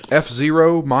F-Zero.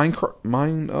 F-Zero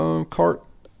kart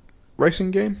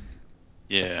racing game?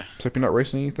 Yeah. Except you're not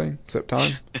racing anything except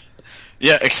time.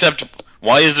 Yeah, except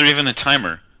why is there even a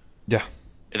timer? Yeah.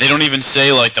 They don't even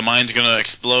say, like, the mine's going to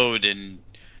explode in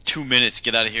 2 minutes,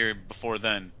 get out of here before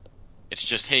then. It's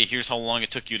just, hey, here's how long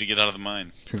it took you to get out of the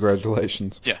mine.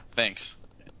 Congratulations. Yeah, thanks.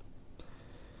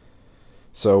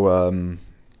 So,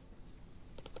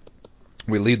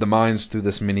 we lead the mines through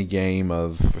this mini game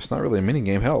of, it's not really a mini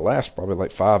game, hell, it lasts probably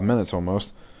like 5 minutes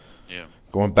almost. Yeah.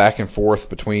 Going back and forth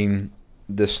between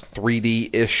this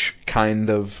 3D-ish kind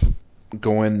of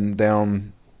going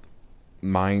down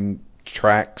mine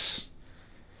tracks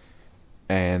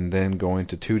and then going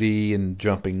to 2D and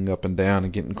jumping up and down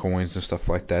and getting coins and stuff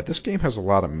like that. This game has a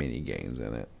lot of mini games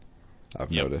in it,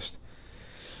 I've noticed.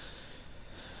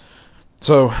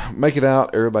 So, make it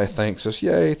out. Everybody thanks us.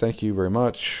 Yay, thank you very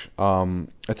much.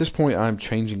 At this point, I'm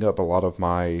changing up a lot of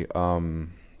my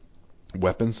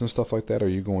weapons and stuff like that. Are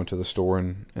you going to the store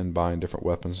and buying different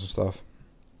weapons and stuff?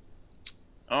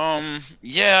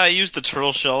 Yeah, I used the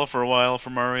turtle shell for a while for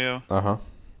Mario. Uh-huh.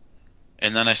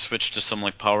 And then I switched to some,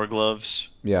 like, power gloves.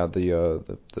 Yeah,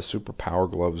 the super power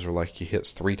gloves are like he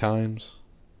hits 3 times.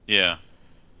 Yeah.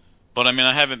 But, I mean,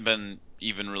 I haven't been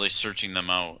even really searching them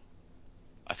out.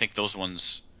 I think those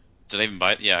ones... Did I even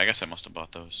buy... Yeah, I guess I must have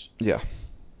bought those. Yeah.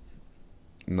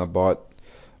 And I bought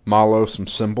Malo some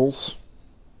cymbals.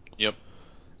 Yep.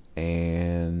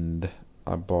 And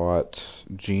I bought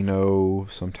Gino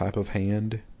some type of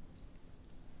hand.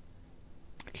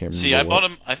 I can't remember. See, I bought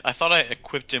him... I thought I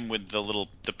equipped him with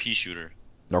the pea shooter.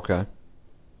 Okay.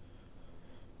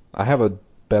 I have a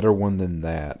better one than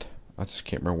that. I just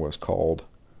can't remember what it's called.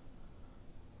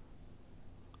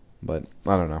 But,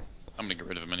 I don't know. I'm gonna get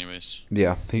rid of him anyways.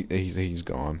 Yeah, he's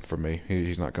gone for me.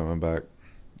 He's not coming back,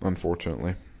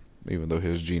 unfortunately. Even though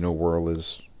his Geno Whirl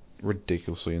is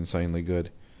ridiculously, insanely good.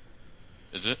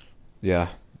 Is it? Yeah,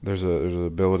 there's an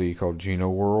ability called Geno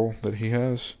Whirl that he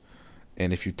has,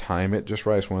 and if you time it just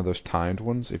right, it's one of those timed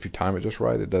ones. If you time it just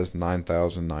right, it does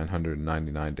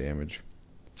 9,999 damage.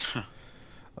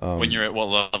 When you're at what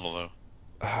level, though?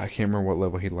 I can't remember what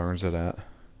level he learns it at.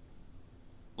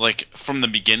 Like, from the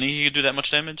beginning he could do that much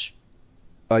damage?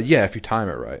 Yeah, if you time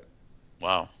it right.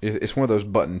 Wow. It's one of those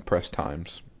button press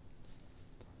times.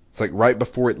 It's like right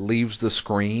before it leaves the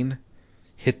screen,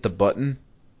 hit the button,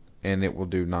 and it will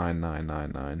do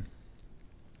 9999.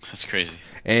 That's crazy.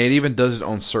 And it even does it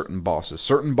on certain bosses.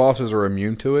 Certain bosses are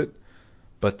immune to it,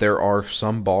 but there are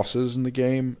some bosses in the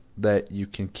game that you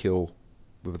can kill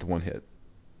with one hit.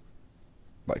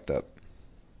 Like that.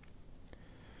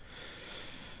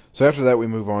 So after that, we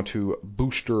move on to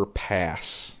Booster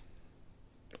Pass.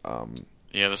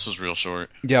 Yeah, this was real short.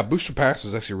 Yeah, Booster Pass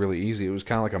was actually really easy. It was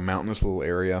kind of like a mountainous little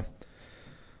area.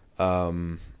 We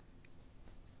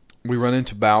run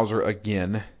into Bowser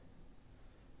again,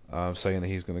 saying that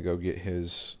he's going to go get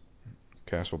his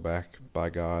castle back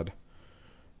by God,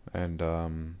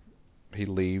 and he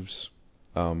leaves.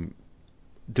 Do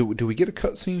we get a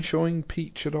cutscene showing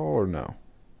Peach at all, or no?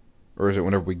 Or is it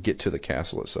whenever we get to the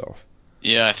castle itself?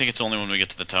 Yeah, I think it's only when we get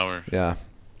to the tower. Yeah.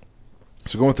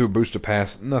 So going through Booster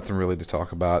Pass, nothing really to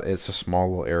talk about. It's a small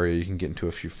little area. You can get into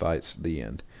a few fights at the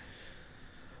end.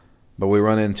 But we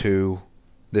run into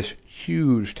this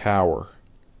huge tower.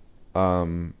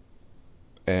 And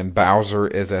Bowser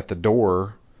is at the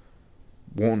door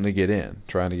wanting to get in,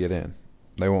 trying to get in.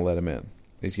 They won't let him in.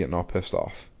 He's getting all pissed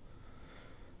off.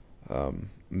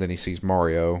 Then he sees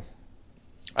Mario.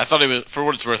 I thought he was, for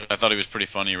what it's worth, I thought he was pretty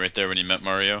funny right there when he met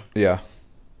Mario. Yeah.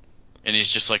 And he's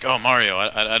just like, oh, Mario,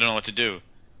 I don't know what to do.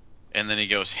 And then he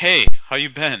goes, hey, how you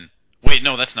been? Wait,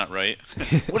 no, that's not right.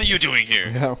 What are you doing here?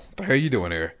 Yeah, what the hell are you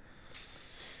doing here?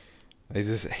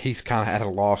 He's kind of at a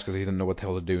loss because he doesn't know what the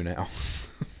hell to do now.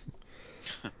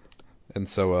 And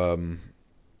so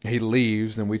he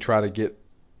leaves, and we try to get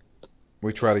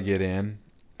in,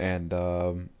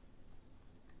 and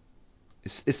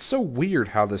it's so weird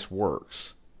how this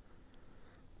works.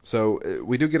 So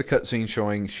we do get a cutscene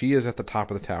showing she is at the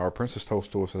top of the tower. Princess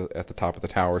Toadstool is at the top of the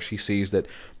tower. She sees that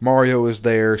Mario is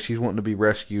there. She's wanting to be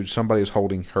rescued. Somebody is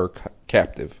holding her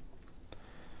captive.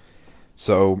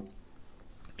 So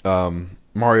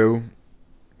Mario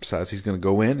decides he's going to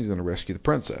go in. He's going to rescue the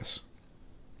princess.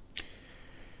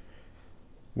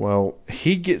 Well,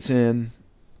 he gets in,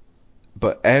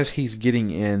 but as he's getting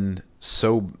in,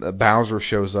 So Bowser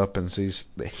shows up and sees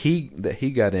that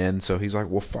he got in, so he's like,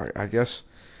 well, fuck, I guess.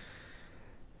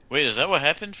 Wait, is that what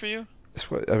happened for you?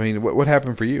 What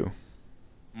happened for you?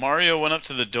 Mario went up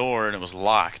to the door and it was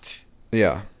locked.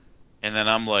 Yeah. And then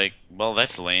I'm like, well,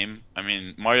 that's lame. I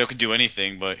mean, Mario could do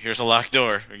anything, but here's a locked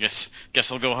door. I guess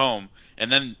I'll go home.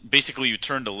 And then basically you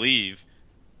turn to leave,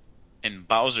 and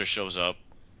Bowser shows up,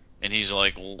 and he's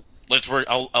like, well, let's work.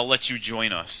 I'll let you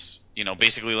join us.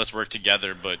 Basically let's work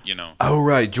together, but Oh,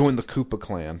 right. Join the Koopa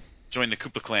clan. join the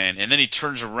Koopa clan. And then he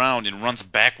turns around and runs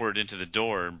backward into the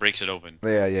door and breaks it open.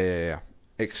 Yeah.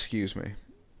 Excuse me.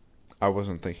 I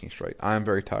wasn't thinking straight. I am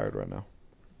very tired right now.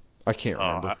 I can't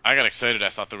remember. I got excited. I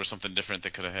thought there was something different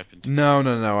that could have happened. No.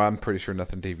 I'm pretty sure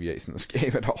nothing deviates in this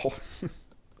game at all.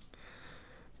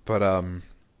 But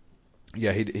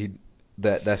yeah,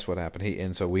 that's what happened.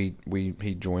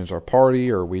 He joins our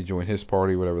party, or we join his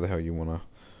party, whatever the hell you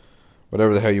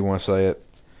wanna say it.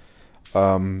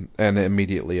 And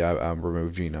immediately I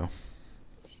removed Gino,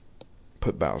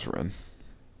 put Bowser in.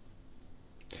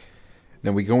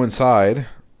 Then we go inside,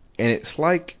 and it's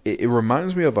like it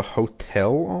reminds me of a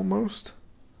hotel almost.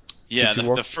 Yeah,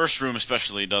 the first room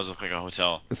especially does look like a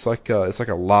hotel. It's like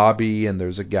a lobby, and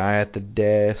there's a guy at the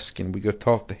desk, and we go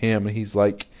talk to him, and he's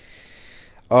like,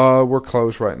 we're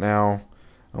closed right now,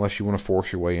 unless you want to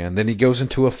force your way in. Then he goes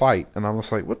into a fight, and I'm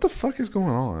just like, what the fuck is going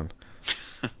on?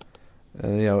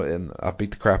 And I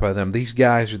beat the crap out of them. These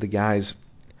guys are the guys,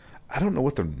 I don't know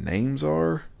what their names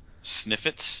are.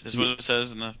 Sniffits is what it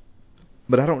says in the...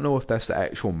 But I don't know if that's the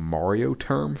actual Mario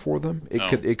term for them.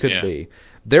 It could be.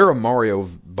 They're a Mario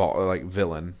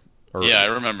villain. Yeah, I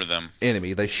remember them.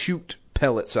 Enemy. They shoot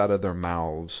pellets out of their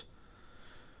mouths.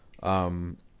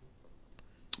 But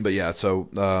yeah, so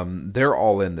they're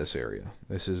all in this area.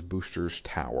 This is Booster's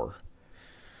Tower.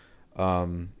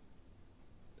 And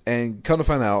come to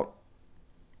find out,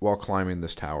 while climbing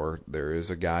this tower, there is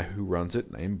a guy who runs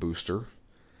it named Booster.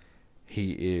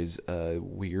 He is a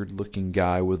weird-looking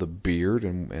guy with a beard,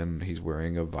 and he's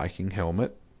wearing a Viking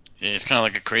helmet. Yeah, he's kind of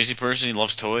like a crazy person. He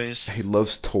loves toys. He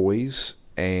loves toys,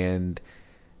 and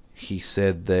he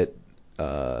said that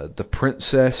the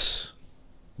princess,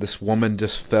 this woman,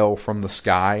 just fell from the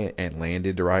sky and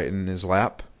landed right in his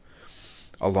lap,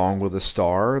 along with a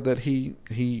star that he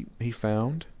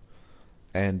found,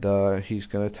 and he's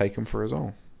going to take him for his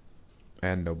own.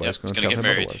 And nobody's going to tell him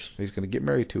otherwise. He's going to get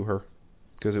married to her.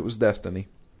 Because it was destiny.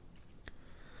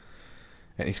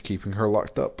 And he's keeping her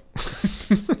locked up.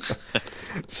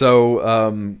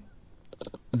 So,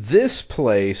 this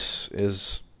place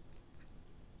is...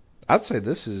 I'd say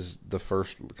this is the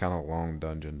first kind of long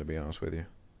dungeon, to be honest with you.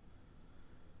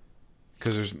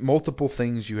 Because there's multiple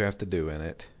things you have to do in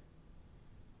it.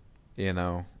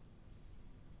 And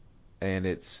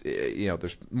it's...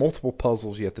 there's multiple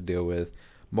puzzles you have to deal with.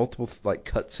 Multiple,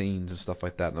 cutscenes and stuff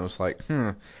like that. And I was like,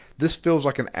 this feels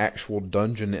like an actual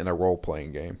dungeon in a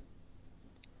role-playing game.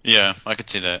 Yeah, I could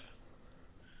see that.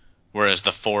 Whereas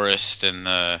the forest and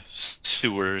the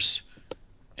sewers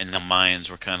and the mines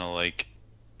were kind of like...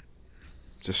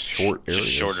 just short areas.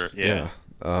 Just shorter, yeah.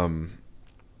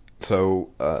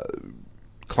 So,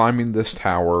 climbing this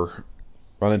tower,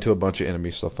 run into a bunch of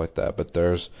enemies, stuff like that. But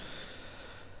there's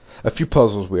a few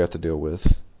puzzles we have to deal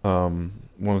with.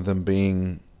 One of them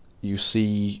being, you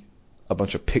see a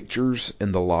bunch of pictures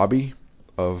in the lobby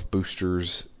of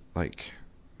Booster's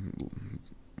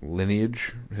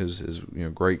lineage, his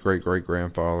great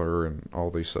grandfather, and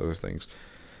all these other things,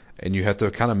 and you have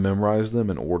to kind of memorize them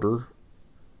in order.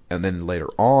 And then later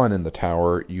on in the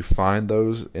tower, you find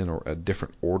those in a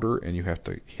different order, and you have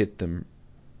to hit them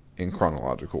in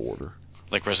chronological order.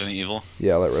 Like Resident Evil?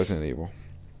 Yeah, like Resident Evil.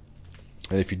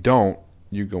 And if you don't,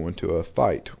 you go into a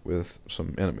fight with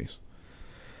some enemies.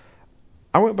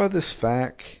 I went by this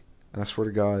FAQ, and I swear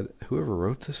to God, whoever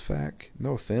wrote this FAQ,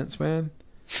 no offense, man,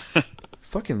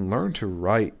 fucking learn to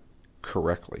write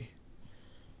correctly.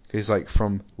 He's like,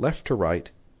 from left to right,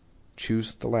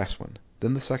 choose the last one,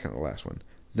 then the second to the last one,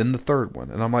 then the third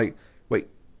one. And I'm like, wait,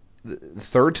 the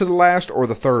third to the last or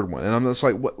the third one? And I'm just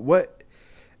like, what?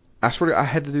 I swear to God, I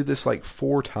had to do this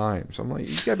 4 times. I'm like,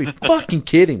 you gotta be fucking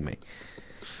kidding me.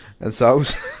 And so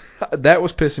that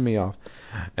was pissing me off.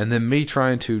 And then me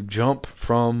trying to jump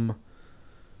from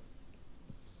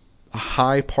a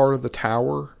high part of the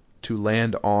tower to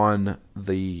land on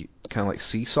the kind of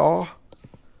seesaw.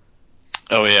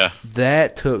 Oh, yeah.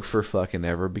 That took for fucking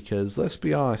ever because, let's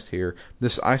be honest here,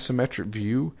 this isometric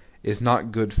view is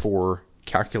not good for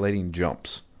calculating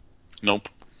jumps. Nope.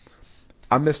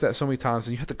 I missed that so many times,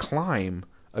 and you have to climb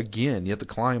again. You have to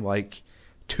climb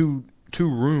two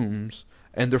rooms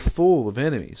and they're full of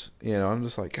enemies. I'm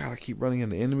just like, God, I keep running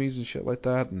into enemies and shit like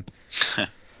that, and I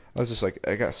was just like,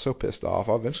 I got so pissed off.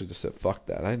 I eventually just said, fuck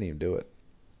that. I didn't even do it.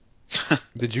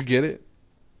 Did you get it?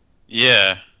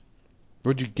 Yeah.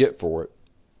 What'd you get for it?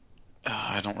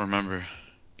 I don't remember.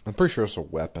 I'm pretty sure it's a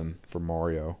weapon for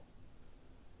Mario.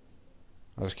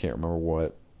 I just can't remember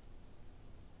what.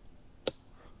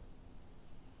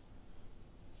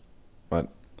 But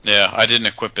Yeah, I didn't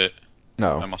equip it. I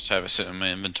no. must have it sitting in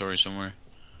my inventory somewhere.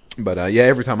 But yeah,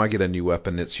 every time I get a new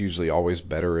weapon, it's usually always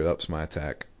better. It ups my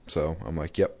attack. So I'm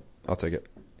like, yep, I'll take it.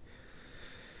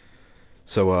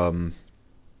 So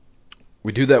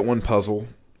we do that one puzzle.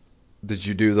 Did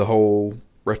you do the whole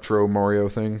retro Mario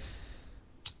thing?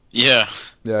 Yeah.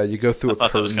 Yeah, you go through I a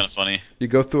thought that was curtain. kind of funny. You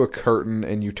go through a curtain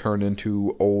and you turn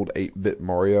into old 8-bit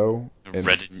Mario. And,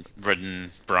 Red and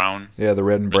brown. yeah, the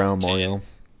red and brown and tan. Mario.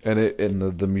 And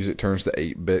the music turns to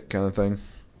 8-bit kind of thing.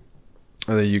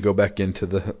 And then you go back into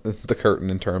the curtain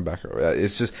and turn back.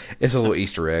 It's a little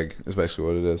Easter egg. Is basically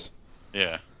what it is.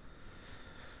 Yeah.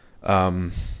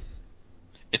 Um,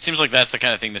 It seems like that's the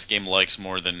kind of thing this game likes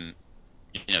more than,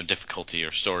 difficulty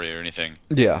or story or anything.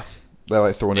 yeah, they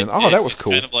like throwing in. Oh, It's, that was it's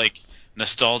cool. kind of like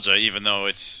nostalgia, even though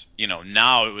it's,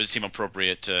 now it would seem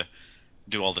appropriate to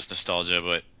do all this nostalgia,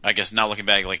 but I guess now looking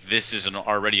back, like, this is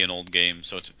already an old game,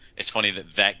 so it's funny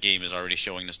that game is already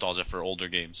showing nostalgia for older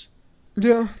games.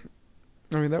 Yeah,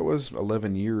 I mean that was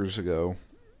 11 years ago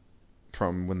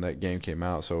from when that game came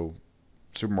out. So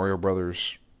Super Mario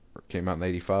Brothers came out in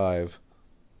 '85,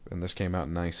 and this came out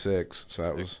in '96.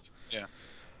 So Yeah.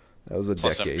 that was a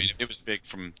Plus, I decade. mean, it was big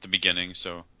from the beginning,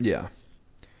 so. Yeah.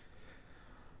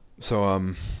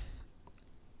 So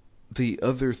the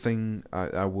other thing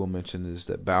I will mention is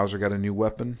that Bowser got a new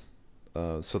weapon.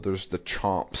 So there's the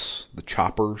chomps, the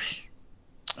choppers.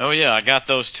 Oh yeah, I got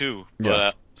those too, but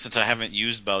Yeah. since I haven't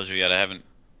used Bowser yet,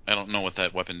 I don't know what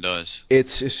that weapon does.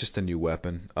 It's just a new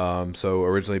weapon. So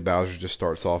originally Bowser just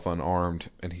starts off unarmed,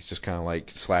 and he's just kind of like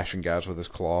slashing guys with his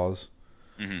claws.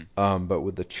 Mm-hmm. But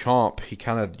with the chomp, he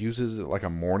kind of uses it like a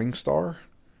morning star.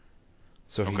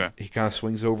 So Okay. he kind of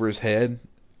swings over his head,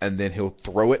 and then he'll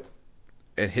throw it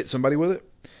and hit somebody with it.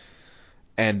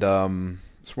 And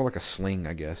it's more like a sling,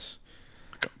 I guess.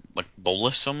 Like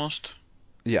Bolus almost?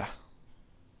 Yeah.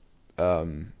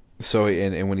 So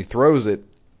and when he throws it,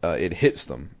 it hits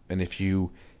them. And if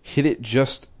you hit it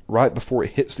just right before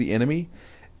it hits the enemy,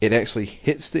 it actually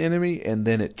hits the enemy, and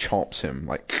then it chomps him,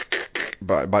 like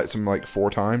bites him like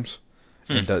 4 times,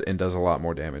 and does a lot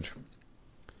more damage.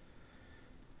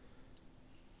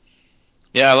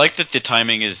 Yeah, I like that the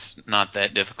timing is not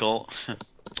that difficult.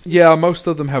 Yeah, most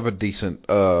of them have a decent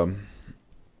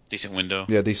Decent window.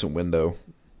 decent window.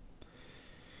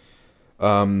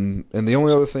 And the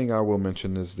only other thing I will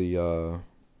mention is the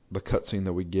cutscene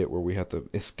that we get where we have to.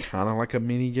 It's kind of like a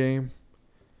mini game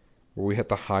where we have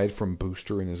to hide from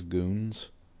Booster and his goons.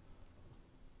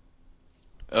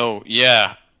 Oh,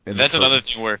 yeah. In the That's another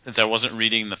curtains. thing where, since I wasn't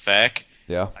reading the FAQ,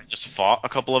 Yeah. I just fought a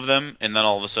couple of them, and then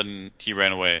all of a sudden he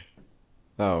ran away.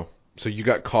 Oh, so you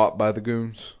got caught by the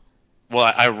goons?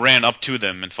 Well, I ran up to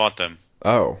them and fought them.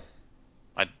 Oh.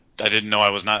 I didn't know I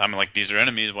was not. I'm like, these are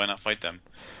enemies. Why not fight them?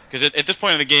 Because at this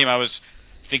point in the game, I was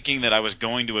thinking that I was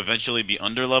going to eventually be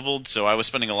underleveled, so I was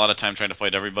spending a lot of time trying to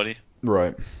fight everybody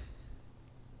Right.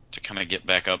 to kind of get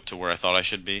back up to where I thought I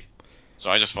should be.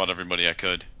 So I just fought everybody I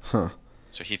could. Huh.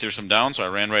 So he threw some down, so I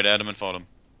ran right at him and fought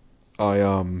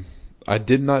him. I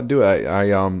did not do it.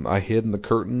 I hid in the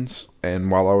curtains, and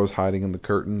while I was hiding in the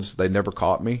curtains, they never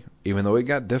caught me, even though it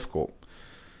got difficult.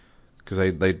 Because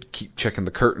they'd keep checking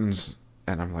the curtains,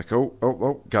 and I'm like,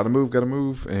 oh, gotta move,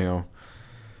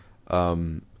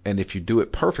 and if you do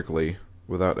it perfectly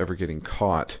without ever getting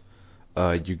caught,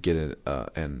 you get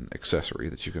an accessory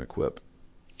that you can equip.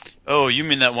 Oh, you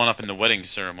mean that one up in the wedding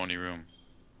ceremony room?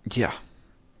 Yeah.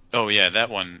 Oh yeah, that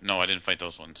one. No, I didn't fight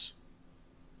those ones.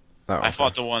 Oh, I okay.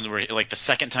 fought the one where, like, the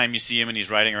second time you see him and he's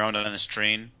riding around on his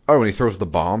train, Oh, when he throws the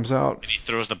bombs out? and he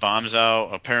throws the bombs out.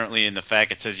 Apparently, in the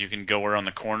FAQ, it says you can go around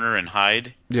the corner and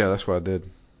hide. Yeah, that's what I did.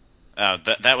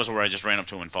 That was where I just ran up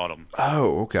to him and fought him.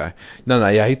 Oh, okay. No,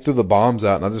 yeah, he threw the bombs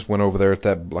out, and I just went over there at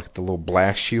that, like, the little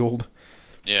blast shield.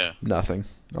 Yeah. Nothing.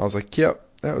 I was like, yep,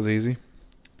 that was easy.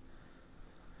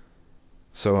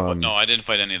 So, But no, I didn't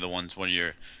fight any of the ones when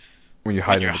you're when you're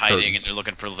when hiding you're in the hiding and curtains. they're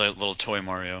looking for little toy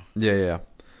Mario. Yeah.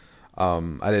 I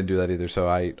didn't do that either, so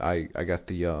I got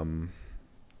the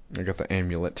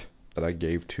amulet that I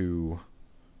gave to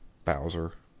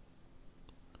Bowser.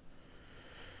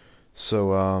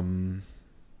 So,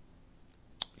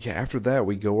 yeah, after that,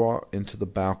 we go out into the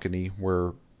balcony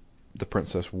where the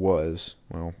princess was.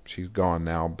 Well, she's gone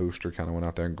now. Booster kind of went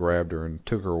out there and grabbed her and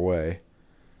took her away.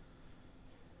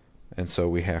 And so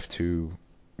we have to,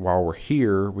 while we're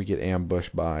here, we get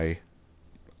ambushed by,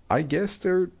 I guess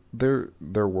they're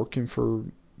working for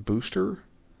Booster,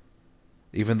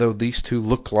 even though these two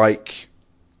look like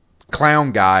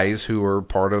clown guys who are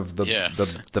part of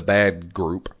the bad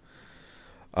group.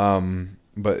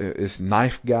 But it's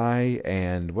Knife Guy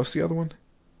and what's the other one?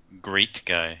 Great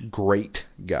Guy. Great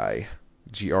Guy.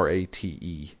 Grate.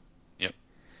 Yep.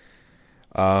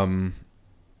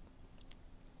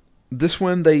 This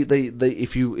one they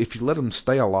if you let them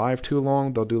stay alive too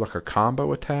long, they'll do like a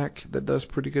combo attack that does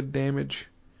pretty good damage.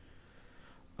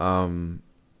 Luckily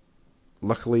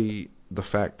the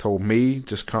fact told me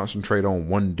just concentrate on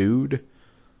one dude,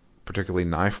 particularly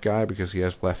Knife Guy, because he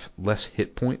has less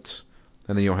hit points,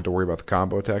 and then you don't have to worry about the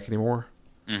combo attack anymore.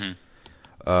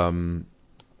 Mm-hmm.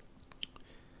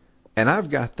 And I've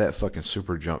got that fucking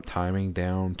super jump timing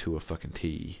down to a fucking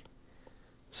T.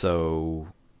 So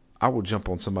I will jump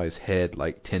on somebody's head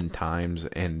like 10 times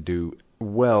and do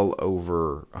well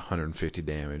over 150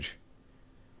 damage.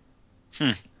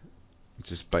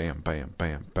 Just bam, bam,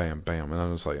 bam, bam, bam, and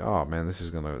I'm just like, oh man, this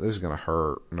is gonna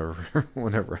hurt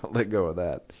whenever I let go of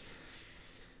that.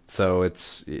 So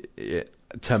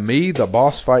to me, the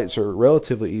boss fights are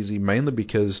relatively easy, mainly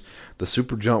because the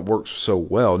super jump works so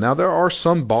well. Now, there are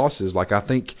some bosses, like I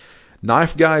think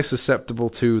Knife Guy is susceptible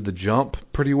to the jump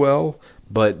pretty well,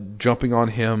 but jumping on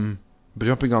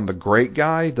the Great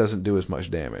Guy doesn't do as much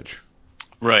damage.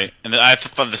 Right, and I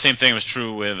thought the same thing was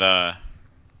true with, I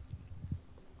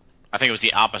think it was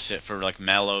the opposite for, like,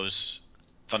 Mallow's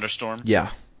Thunderstorm. Yeah.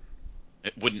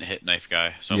 It wouldn't hit Knife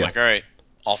Guy, so I'm Yeah. like, alright,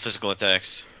 all physical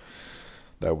attacks.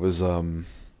 That was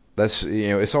that's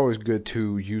it's always good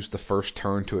to use the first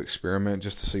turn to experiment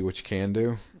just to see what you can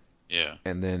do. Yeah.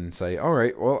 And then say, all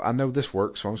right, well, I know this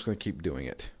works, so I'm just going to keep doing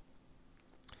it.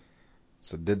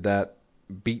 So did that,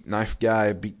 beat Knife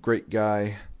Guy, beat Great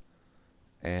Guy,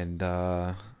 and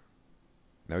now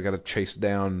we got to chase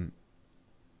down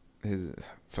his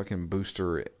fucking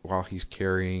Booster while he's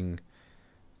carrying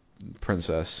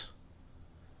Princess.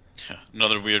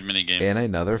 Another weird minigame. And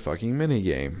another fucking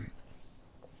minigame.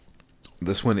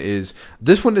 This one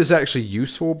is actually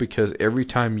useful because every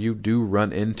time you do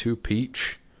run into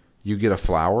Peach, you get a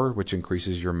flower, which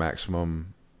increases your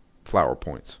maximum flower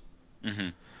points. Mm-hmm.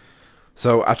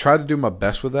 So I tried to do my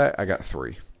best with that. I got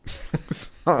 3.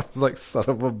 I was like, son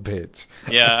of a bitch.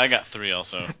 Yeah, I got 3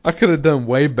 also. I could have done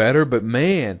way better, but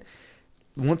man,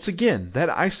 once again, that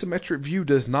isometric view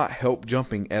does not help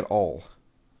jumping at all.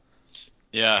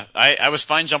 Yeah, I was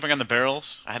fine jumping on the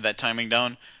barrels. I had that timing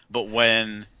down, but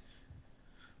when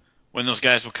those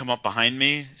guys would come up behind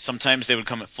me, sometimes they would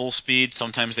come at full speed,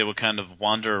 sometimes they would kind of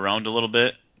wander around a little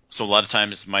bit. So a lot of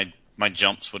times my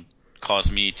jumps would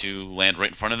cause me to land right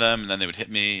in front of them, and then they would hit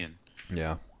me.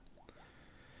 Yeah.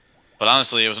 But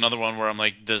honestly, it was another one where I'm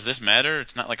like, does this matter?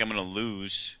 It's not like I'm going to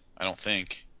lose, I don't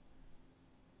think.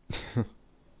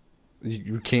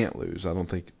 You can't lose. I don't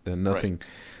think nothing. Right.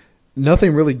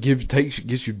 Nothing really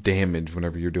gives you damage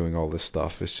whenever you're doing all this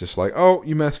stuff. It's just like, oh,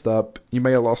 you messed up. You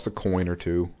may have lost a coin or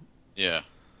two. Yeah.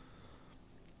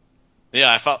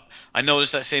 Yeah, I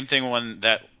noticed that same thing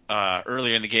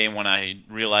earlier in the game when I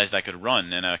realized I could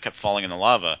run and I kept falling in the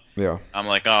lava. Yeah. I'm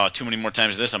like, oh, too many more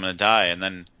times this, I'm going to die. And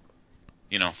then,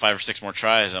 5 or 6 more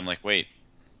tries, I'm like, wait,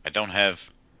 I don't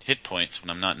have hit points when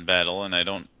I'm not in battle, and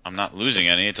I'm not losing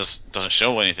any. It just doesn't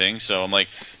show anything. So I'm like,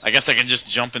 I guess I can just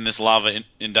jump in this lava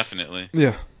indefinitely.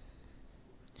 Yeah.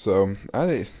 So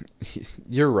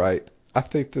you're right. I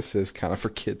think this is kind of for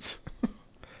kids.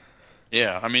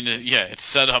 Yeah, I mean, it's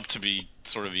set up to be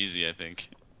sort of easy, I think.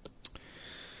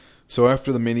 So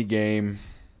after the mini game,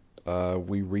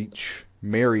 we reach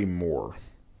Marymore,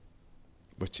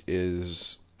 which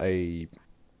is a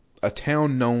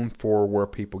town known for where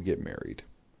people get married.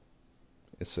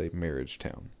 It's a marriage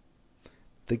town.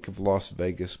 Think of Las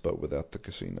Vegas, but without the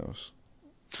casinos.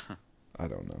 I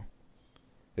don't know.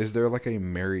 Is there like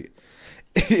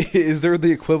is there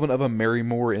the equivalent of a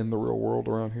Marymore in the real world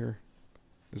around here?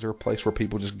 Is there a place where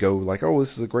people just go like, oh,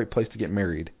 this is a great place to get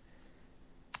married?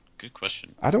 Good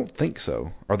question. I don't think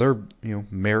so. Are there,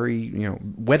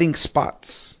 wedding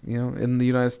spots, in the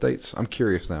United States? I'm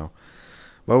curious now.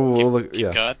 Well, we'll look.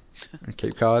 Cape Cod?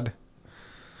 Cape Cod.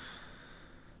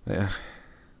 Yeah.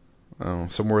 Oh,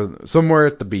 somewhere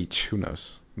at the beach. Who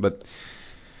knows? But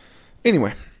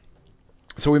anyway,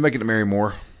 so we make it to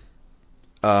Marymore.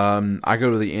 I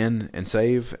go to the inn and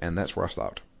save, and that's where I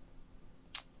stopped.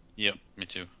 Yep, me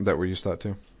too. Is that where you stopped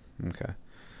too? Okay.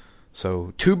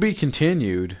 So to be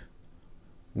continued.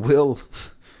 Will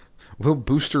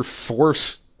Booster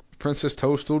force Princess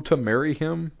Toadstool to marry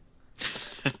him?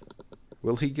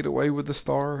 Will he get away with the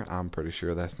star? I'm pretty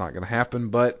sure that's not going to happen,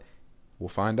 but we'll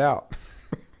find out.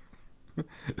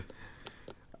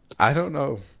 I don't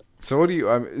know. So what do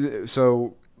you?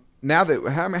 So now that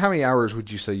how many hours would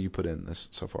you say you put in this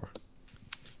so far?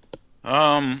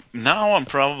 Now I'm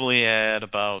probably at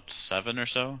about 7 or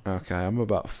so. Okay, I'm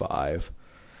about 5,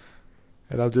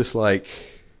 and I'm just like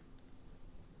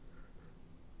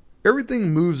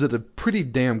everything moves at a pretty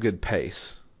damn good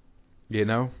pace, you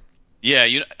know? Yeah,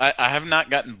 I have not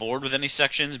gotten bored with any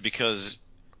sections because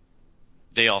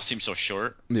they all seem so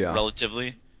short, Yeah.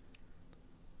 relatively.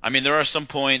 I mean, there are some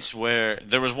points where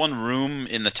there was one room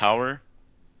in the tower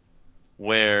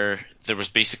where there was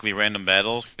basically random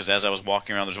battles because as I was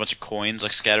walking around, there's a bunch of coins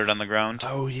like scattered on the ground,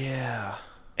 Oh yeah.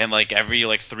 and like every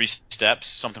like 3 steps,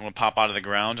 something would pop out of the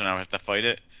ground, and I would have to fight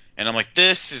it. And I'm like,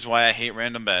 this is why I hate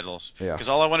random battles Yeah. because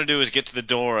all I want to do is get to the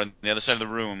door on the other side of the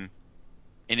room.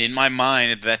 And in my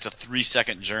mind, that's a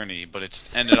 3-second journey, but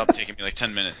it's ended up taking me like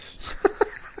 10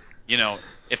 minutes. You know,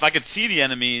 if I could see the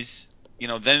enemies,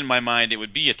 then in my mind it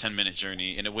would be a 10-minute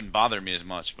journey and it wouldn't bother me as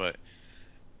much, but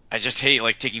I just hate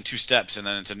like taking 2 steps and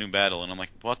then it's a new battle and I'm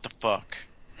like, what the fuck?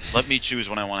 Let me choose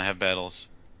when I want to have battles.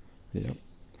 Yep.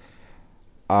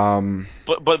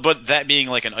 But that being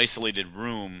like an isolated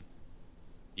room,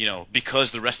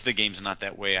 because the rest of the game's not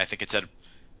that way, I think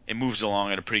it moves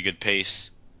along at a pretty good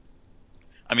pace.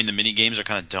 I mean, the mini games are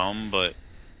kind of dumb, but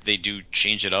they do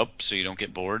change it up so you don't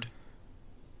get bored.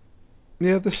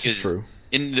 Yeah, this is Because true.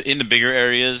 in the bigger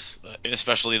areas,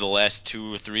 especially the last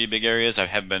 2 or 3 big areas, I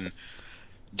have been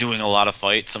doing a lot of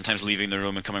fights. Sometimes leaving the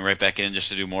room and coming right back in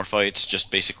just to do more fights,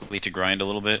 just basically to grind a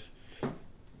little bit.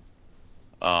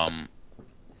 Um,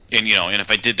 and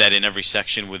if I did that in every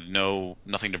section with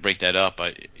nothing to break that up,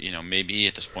 maybe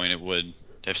at this point it would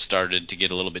have started to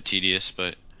get a little bit tedious,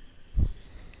 but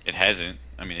it hasn't.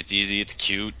 I mean, it's easy, it's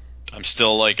cute. I'm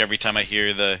still like every time I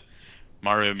hear the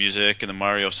Mario music and the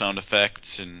Mario sound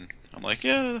effects, and I'm like,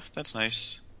 yeah, that's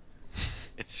nice.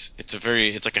 It's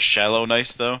like a shallow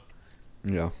nice though,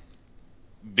 Yeah.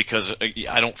 because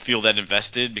I don't feel that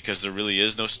invested because there really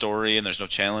is no story and there's no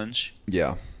challenge.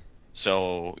 Yeah.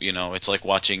 So it's like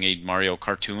watching a Mario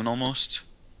cartoon almost.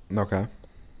 Okay.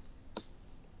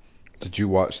 Did you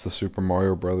watch the Super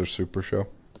Mario Brothers Super Show?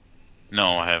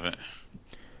 No, I haven't.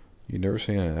 You never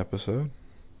seen an episode?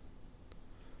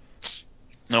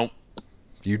 Nope.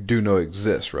 You do know it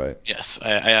exists, right? Yes,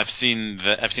 I have seen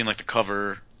I've seen like the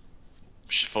cover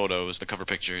photos, the cover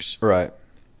pictures. Right.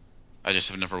 I just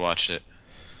have never watched it.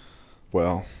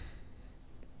 Well,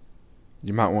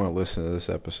 you might want to listen to this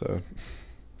episode.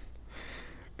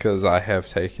 Because I have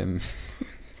taken...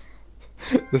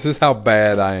 This is how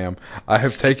bad I am. I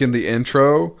have taken the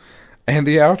intro and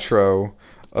the outro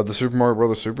of the Super Mario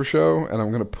Brothers Super Show, and I'm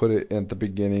going to put it at the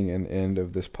beginning and end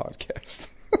of this podcast.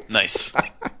 Nice.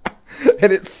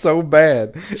 And it's so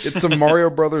bad. It's a Mario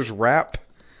Brothers rap,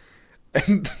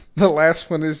 and the last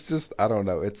one is just, I don't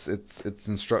know. It's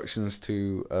instructions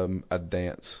to a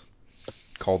dance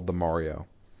called the Mario,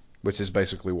 which is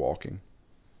basically walking.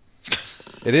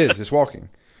 It is. It's walking.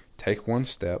 Take one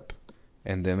step,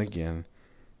 and then again,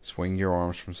 swing your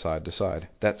arms from side to side.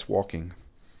 That's walking.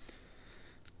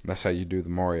 That's how you do the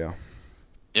Mario.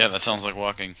 Yeah, that sounds like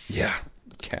walking. Yeah.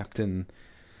 Captain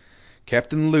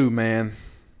Lou, man.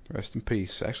 Rest in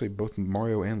peace. Actually, both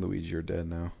Mario and Luigi are dead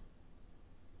now.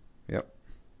 Yep.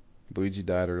 Luigi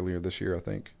died earlier this year, I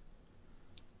think.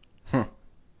 Huh.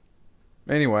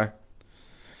 Anyway.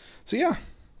 So yeah.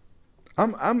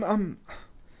 I'm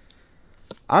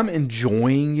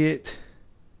enjoying it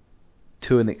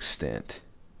to an extent.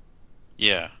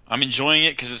 Yeah, I'm enjoying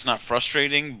it because it's not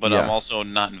frustrating, but I'm Yeah. also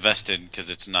not invested because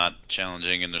it's not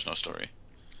challenging and there's no story.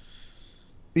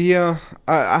 Yeah,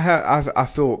 I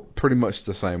feel pretty much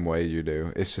the same way you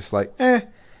do. It's just like,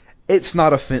 it's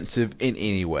not offensive in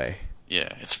any way. Yeah,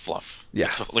 it's fluff. Yeah.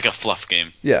 It's like a fluff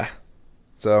game. Yeah.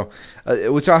 So,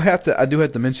 which I do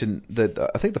have to mention that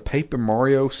I think the Paper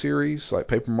Mario series, like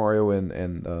Paper Mario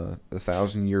and the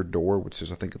Thousand Year Door, which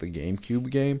is I think the GameCube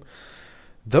game,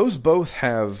 those both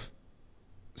have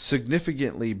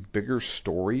significantly bigger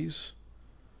stories.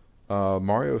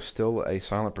 Mario's still a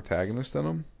silent protagonist in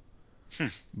them,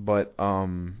 but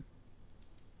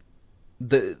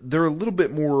they're a little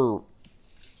bit more.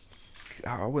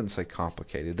 I wouldn't say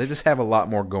complicated. They just have a lot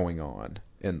more going on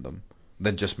in them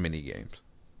than just mini games.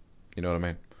 You know what I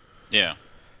mean? Yeah.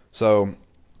 So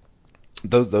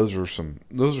those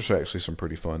are actually some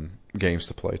pretty fun games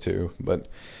to play too. But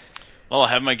Well, I'll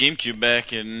have my GameCube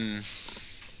back in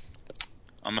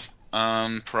on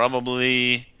the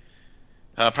probably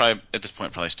at this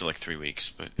point probably still like 3 weeks,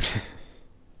 but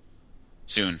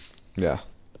soon. yeah,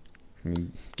 I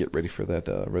mean, get ready for that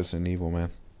Resident Evil, man.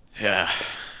 Yeah.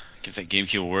 Get that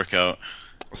GameCube workout.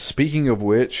 Speaking of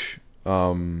which,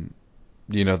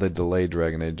 they delayed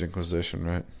Dragon Age Inquisition,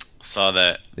 right? Saw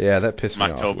that. Yeah, that pissed From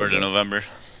me off. October to November.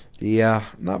 Yeah,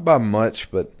 not by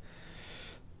much, but.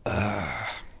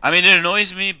 I mean, it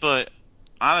annoys me, but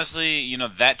honestly,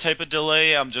 that type of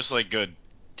delay, I'm just like, good.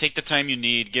 Take the time you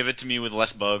need. Give it to me with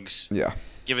less bugs. Yeah.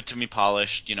 Give it to me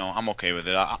polished. I'm okay with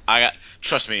it.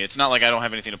 Trust me, it's not like I don't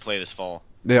have anything to play this fall.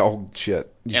 Yeah, oh,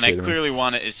 shit. And I clearly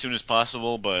want it as soon as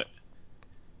possible, but,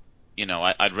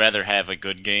 I'd rather have a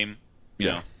good game. You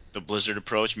know, the Blizzard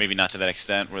approach, maybe not to that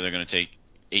extent where they're going to take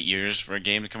 8 years for a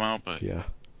game to come out, but,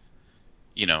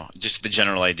 just the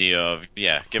general idea of,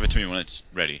 give it to me when it's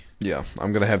ready. Yeah,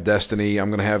 I'm going to have Destiny. I'm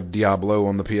going to have Diablo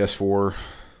on the PS4.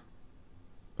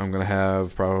 I'm going to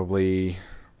have probably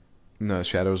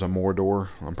Shadows of Mordor.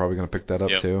 I'm probably going to pick that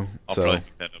up too. I'll probably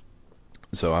pick that up.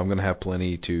 So I'm going to have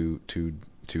plenty to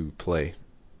play.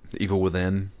 Evil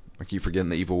Within. I keep forgetting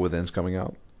the Evil Within's coming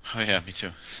out. Oh yeah, me too.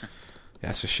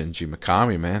 That's a Shinji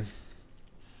Mikami, man.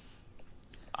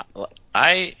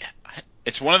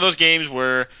 It's one of those games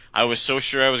where I was so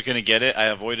sure I was going to get it, I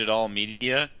avoided all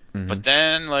media, but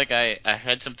then I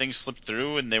had some things slip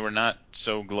through and they were not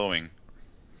so glowing.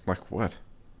 Like what?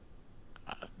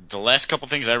 The last couple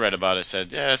things I read about it said,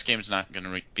 this game's not going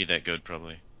to be that good,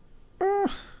 probably.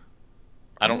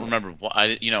 I don't remember what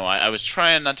I was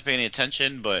trying not to pay any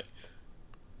attention, but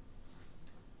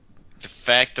the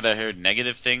fact that I heard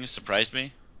negative things surprised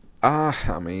me.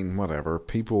 I mean, whatever.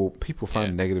 People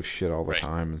find negative shit all the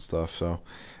time and stuff. So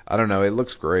I don't know. It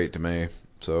looks great to me.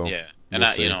 So and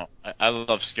I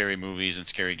love scary movies and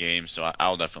scary games, so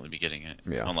I'll definitely be getting it.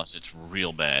 Yeah. Unless it's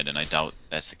real bad, and I doubt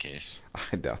that's the case.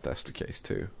 I doubt that's the case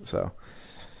too. So,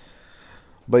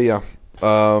 but yeah,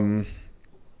 I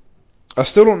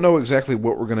still don't know exactly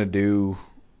what we're gonna do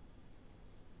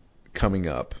coming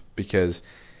up because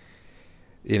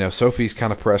Sophie's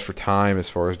kind of pressed for time as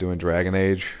far as doing Dragon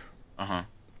Age.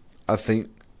 I think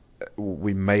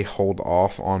we may hold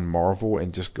off on Marvel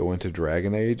and just go into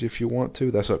Dragon Age if you want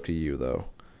to. That's up to you, though.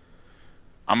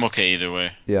 I'm okay either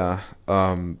way. Yeah,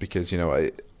 because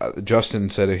Justin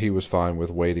said that he was fine with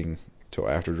waiting till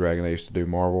after Dragon Age to do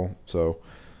Marvel. So,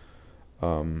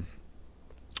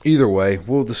 either way,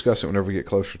 we'll discuss it whenever we get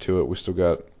closer to it. We still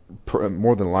got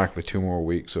more than likely 2 more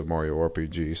weeks of Mario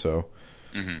RPG. So,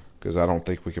 because I don't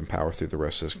think we can power through the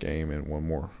rest of this game in one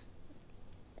more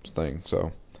thing.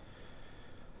 So.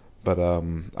 But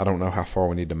I don't know how far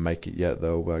we need to make it yet,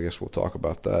 though. But I guess we'll talk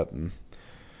about that and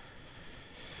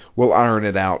we'll iron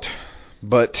it out.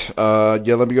 But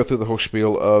let me go through the whole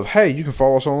spiel of, hey, you can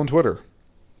follow us all on Twitter.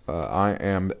 I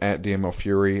am at DML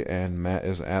Fury and Matt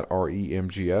is at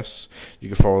REMGS. You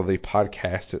can follow the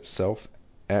podcast itself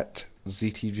at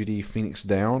ZTGD Phoenix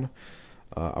Down.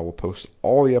 I will post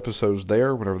all the episodes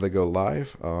there whenever they go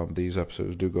live. These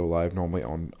episodes do go live normally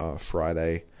on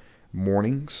Friday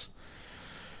mornings.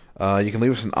 You can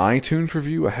leave us an iTunes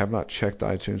review. I have not checked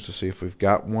iTunes to see if we've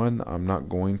got one. I'm not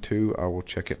going to. I will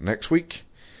check it next week.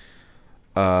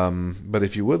 But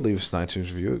if you would leave us an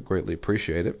iTunes review, I'd greatly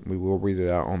appreciate it. We will read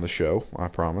it out on the show, I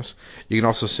promise. You can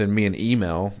also send me an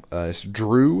email. It's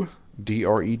Drew,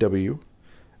 DREW,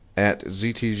 at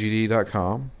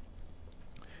ZTGD.com.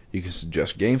 You can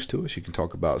suggest games to us. You can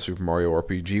talk about Super Mario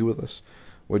RPG with us.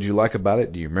 What did you like about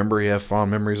it? Do you remember you have fond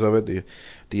memories of it?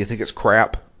 Do you think it's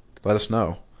crap? Let us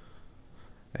know.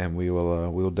 And we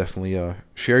will definitely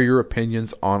share your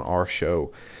opinions on our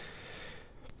show.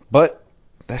 But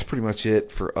that's pretty much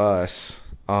it for us.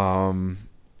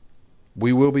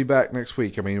 We will be back next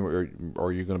week. I mean,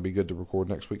 are you going to be good to record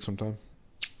next week sometime?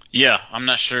 Yeah, I'm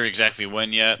not sure exactly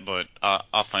when yet, but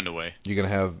I'll find a way. You going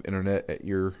to have internet at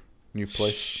your new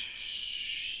place?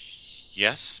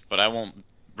 Yes, but I won't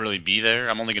really be there.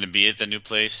 I'm only going to be at the new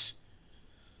place.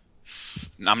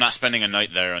 I'm not spending a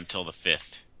night there until the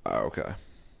 5th. Oh, okay.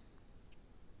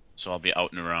 So I'll be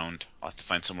out and around. I'll have to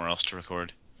find somewhere else to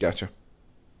record. Gotcha.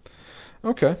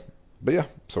 Okay. But yeah,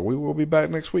 so we will be back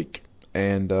next week.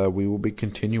 And we will be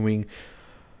continuing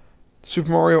Super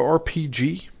Mario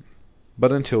RPG.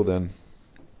 But until then,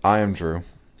 I am Drew.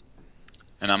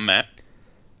 And I'm Matt.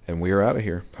 And we are out of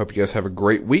here. Hope you guys have a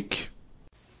great week.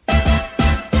 Do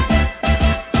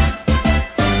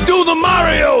the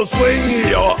Mario! Swing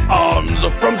your arms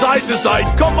from side to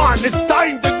side. Come on, it's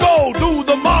time to go. Do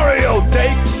the Mario.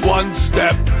 Take one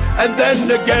step and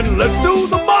then again. Let's do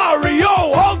the Mario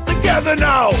all together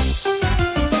now.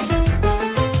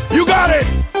 You got it.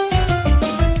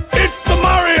 It's the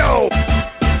Mario.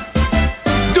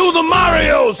 Do the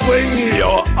Mario. Swing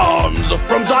your arms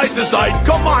from side to side.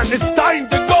 Come on, it's time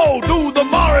to go. Do the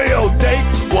Mario. Take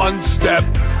one one step,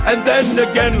 and then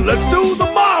again let's do the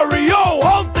Mario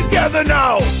all together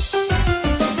now.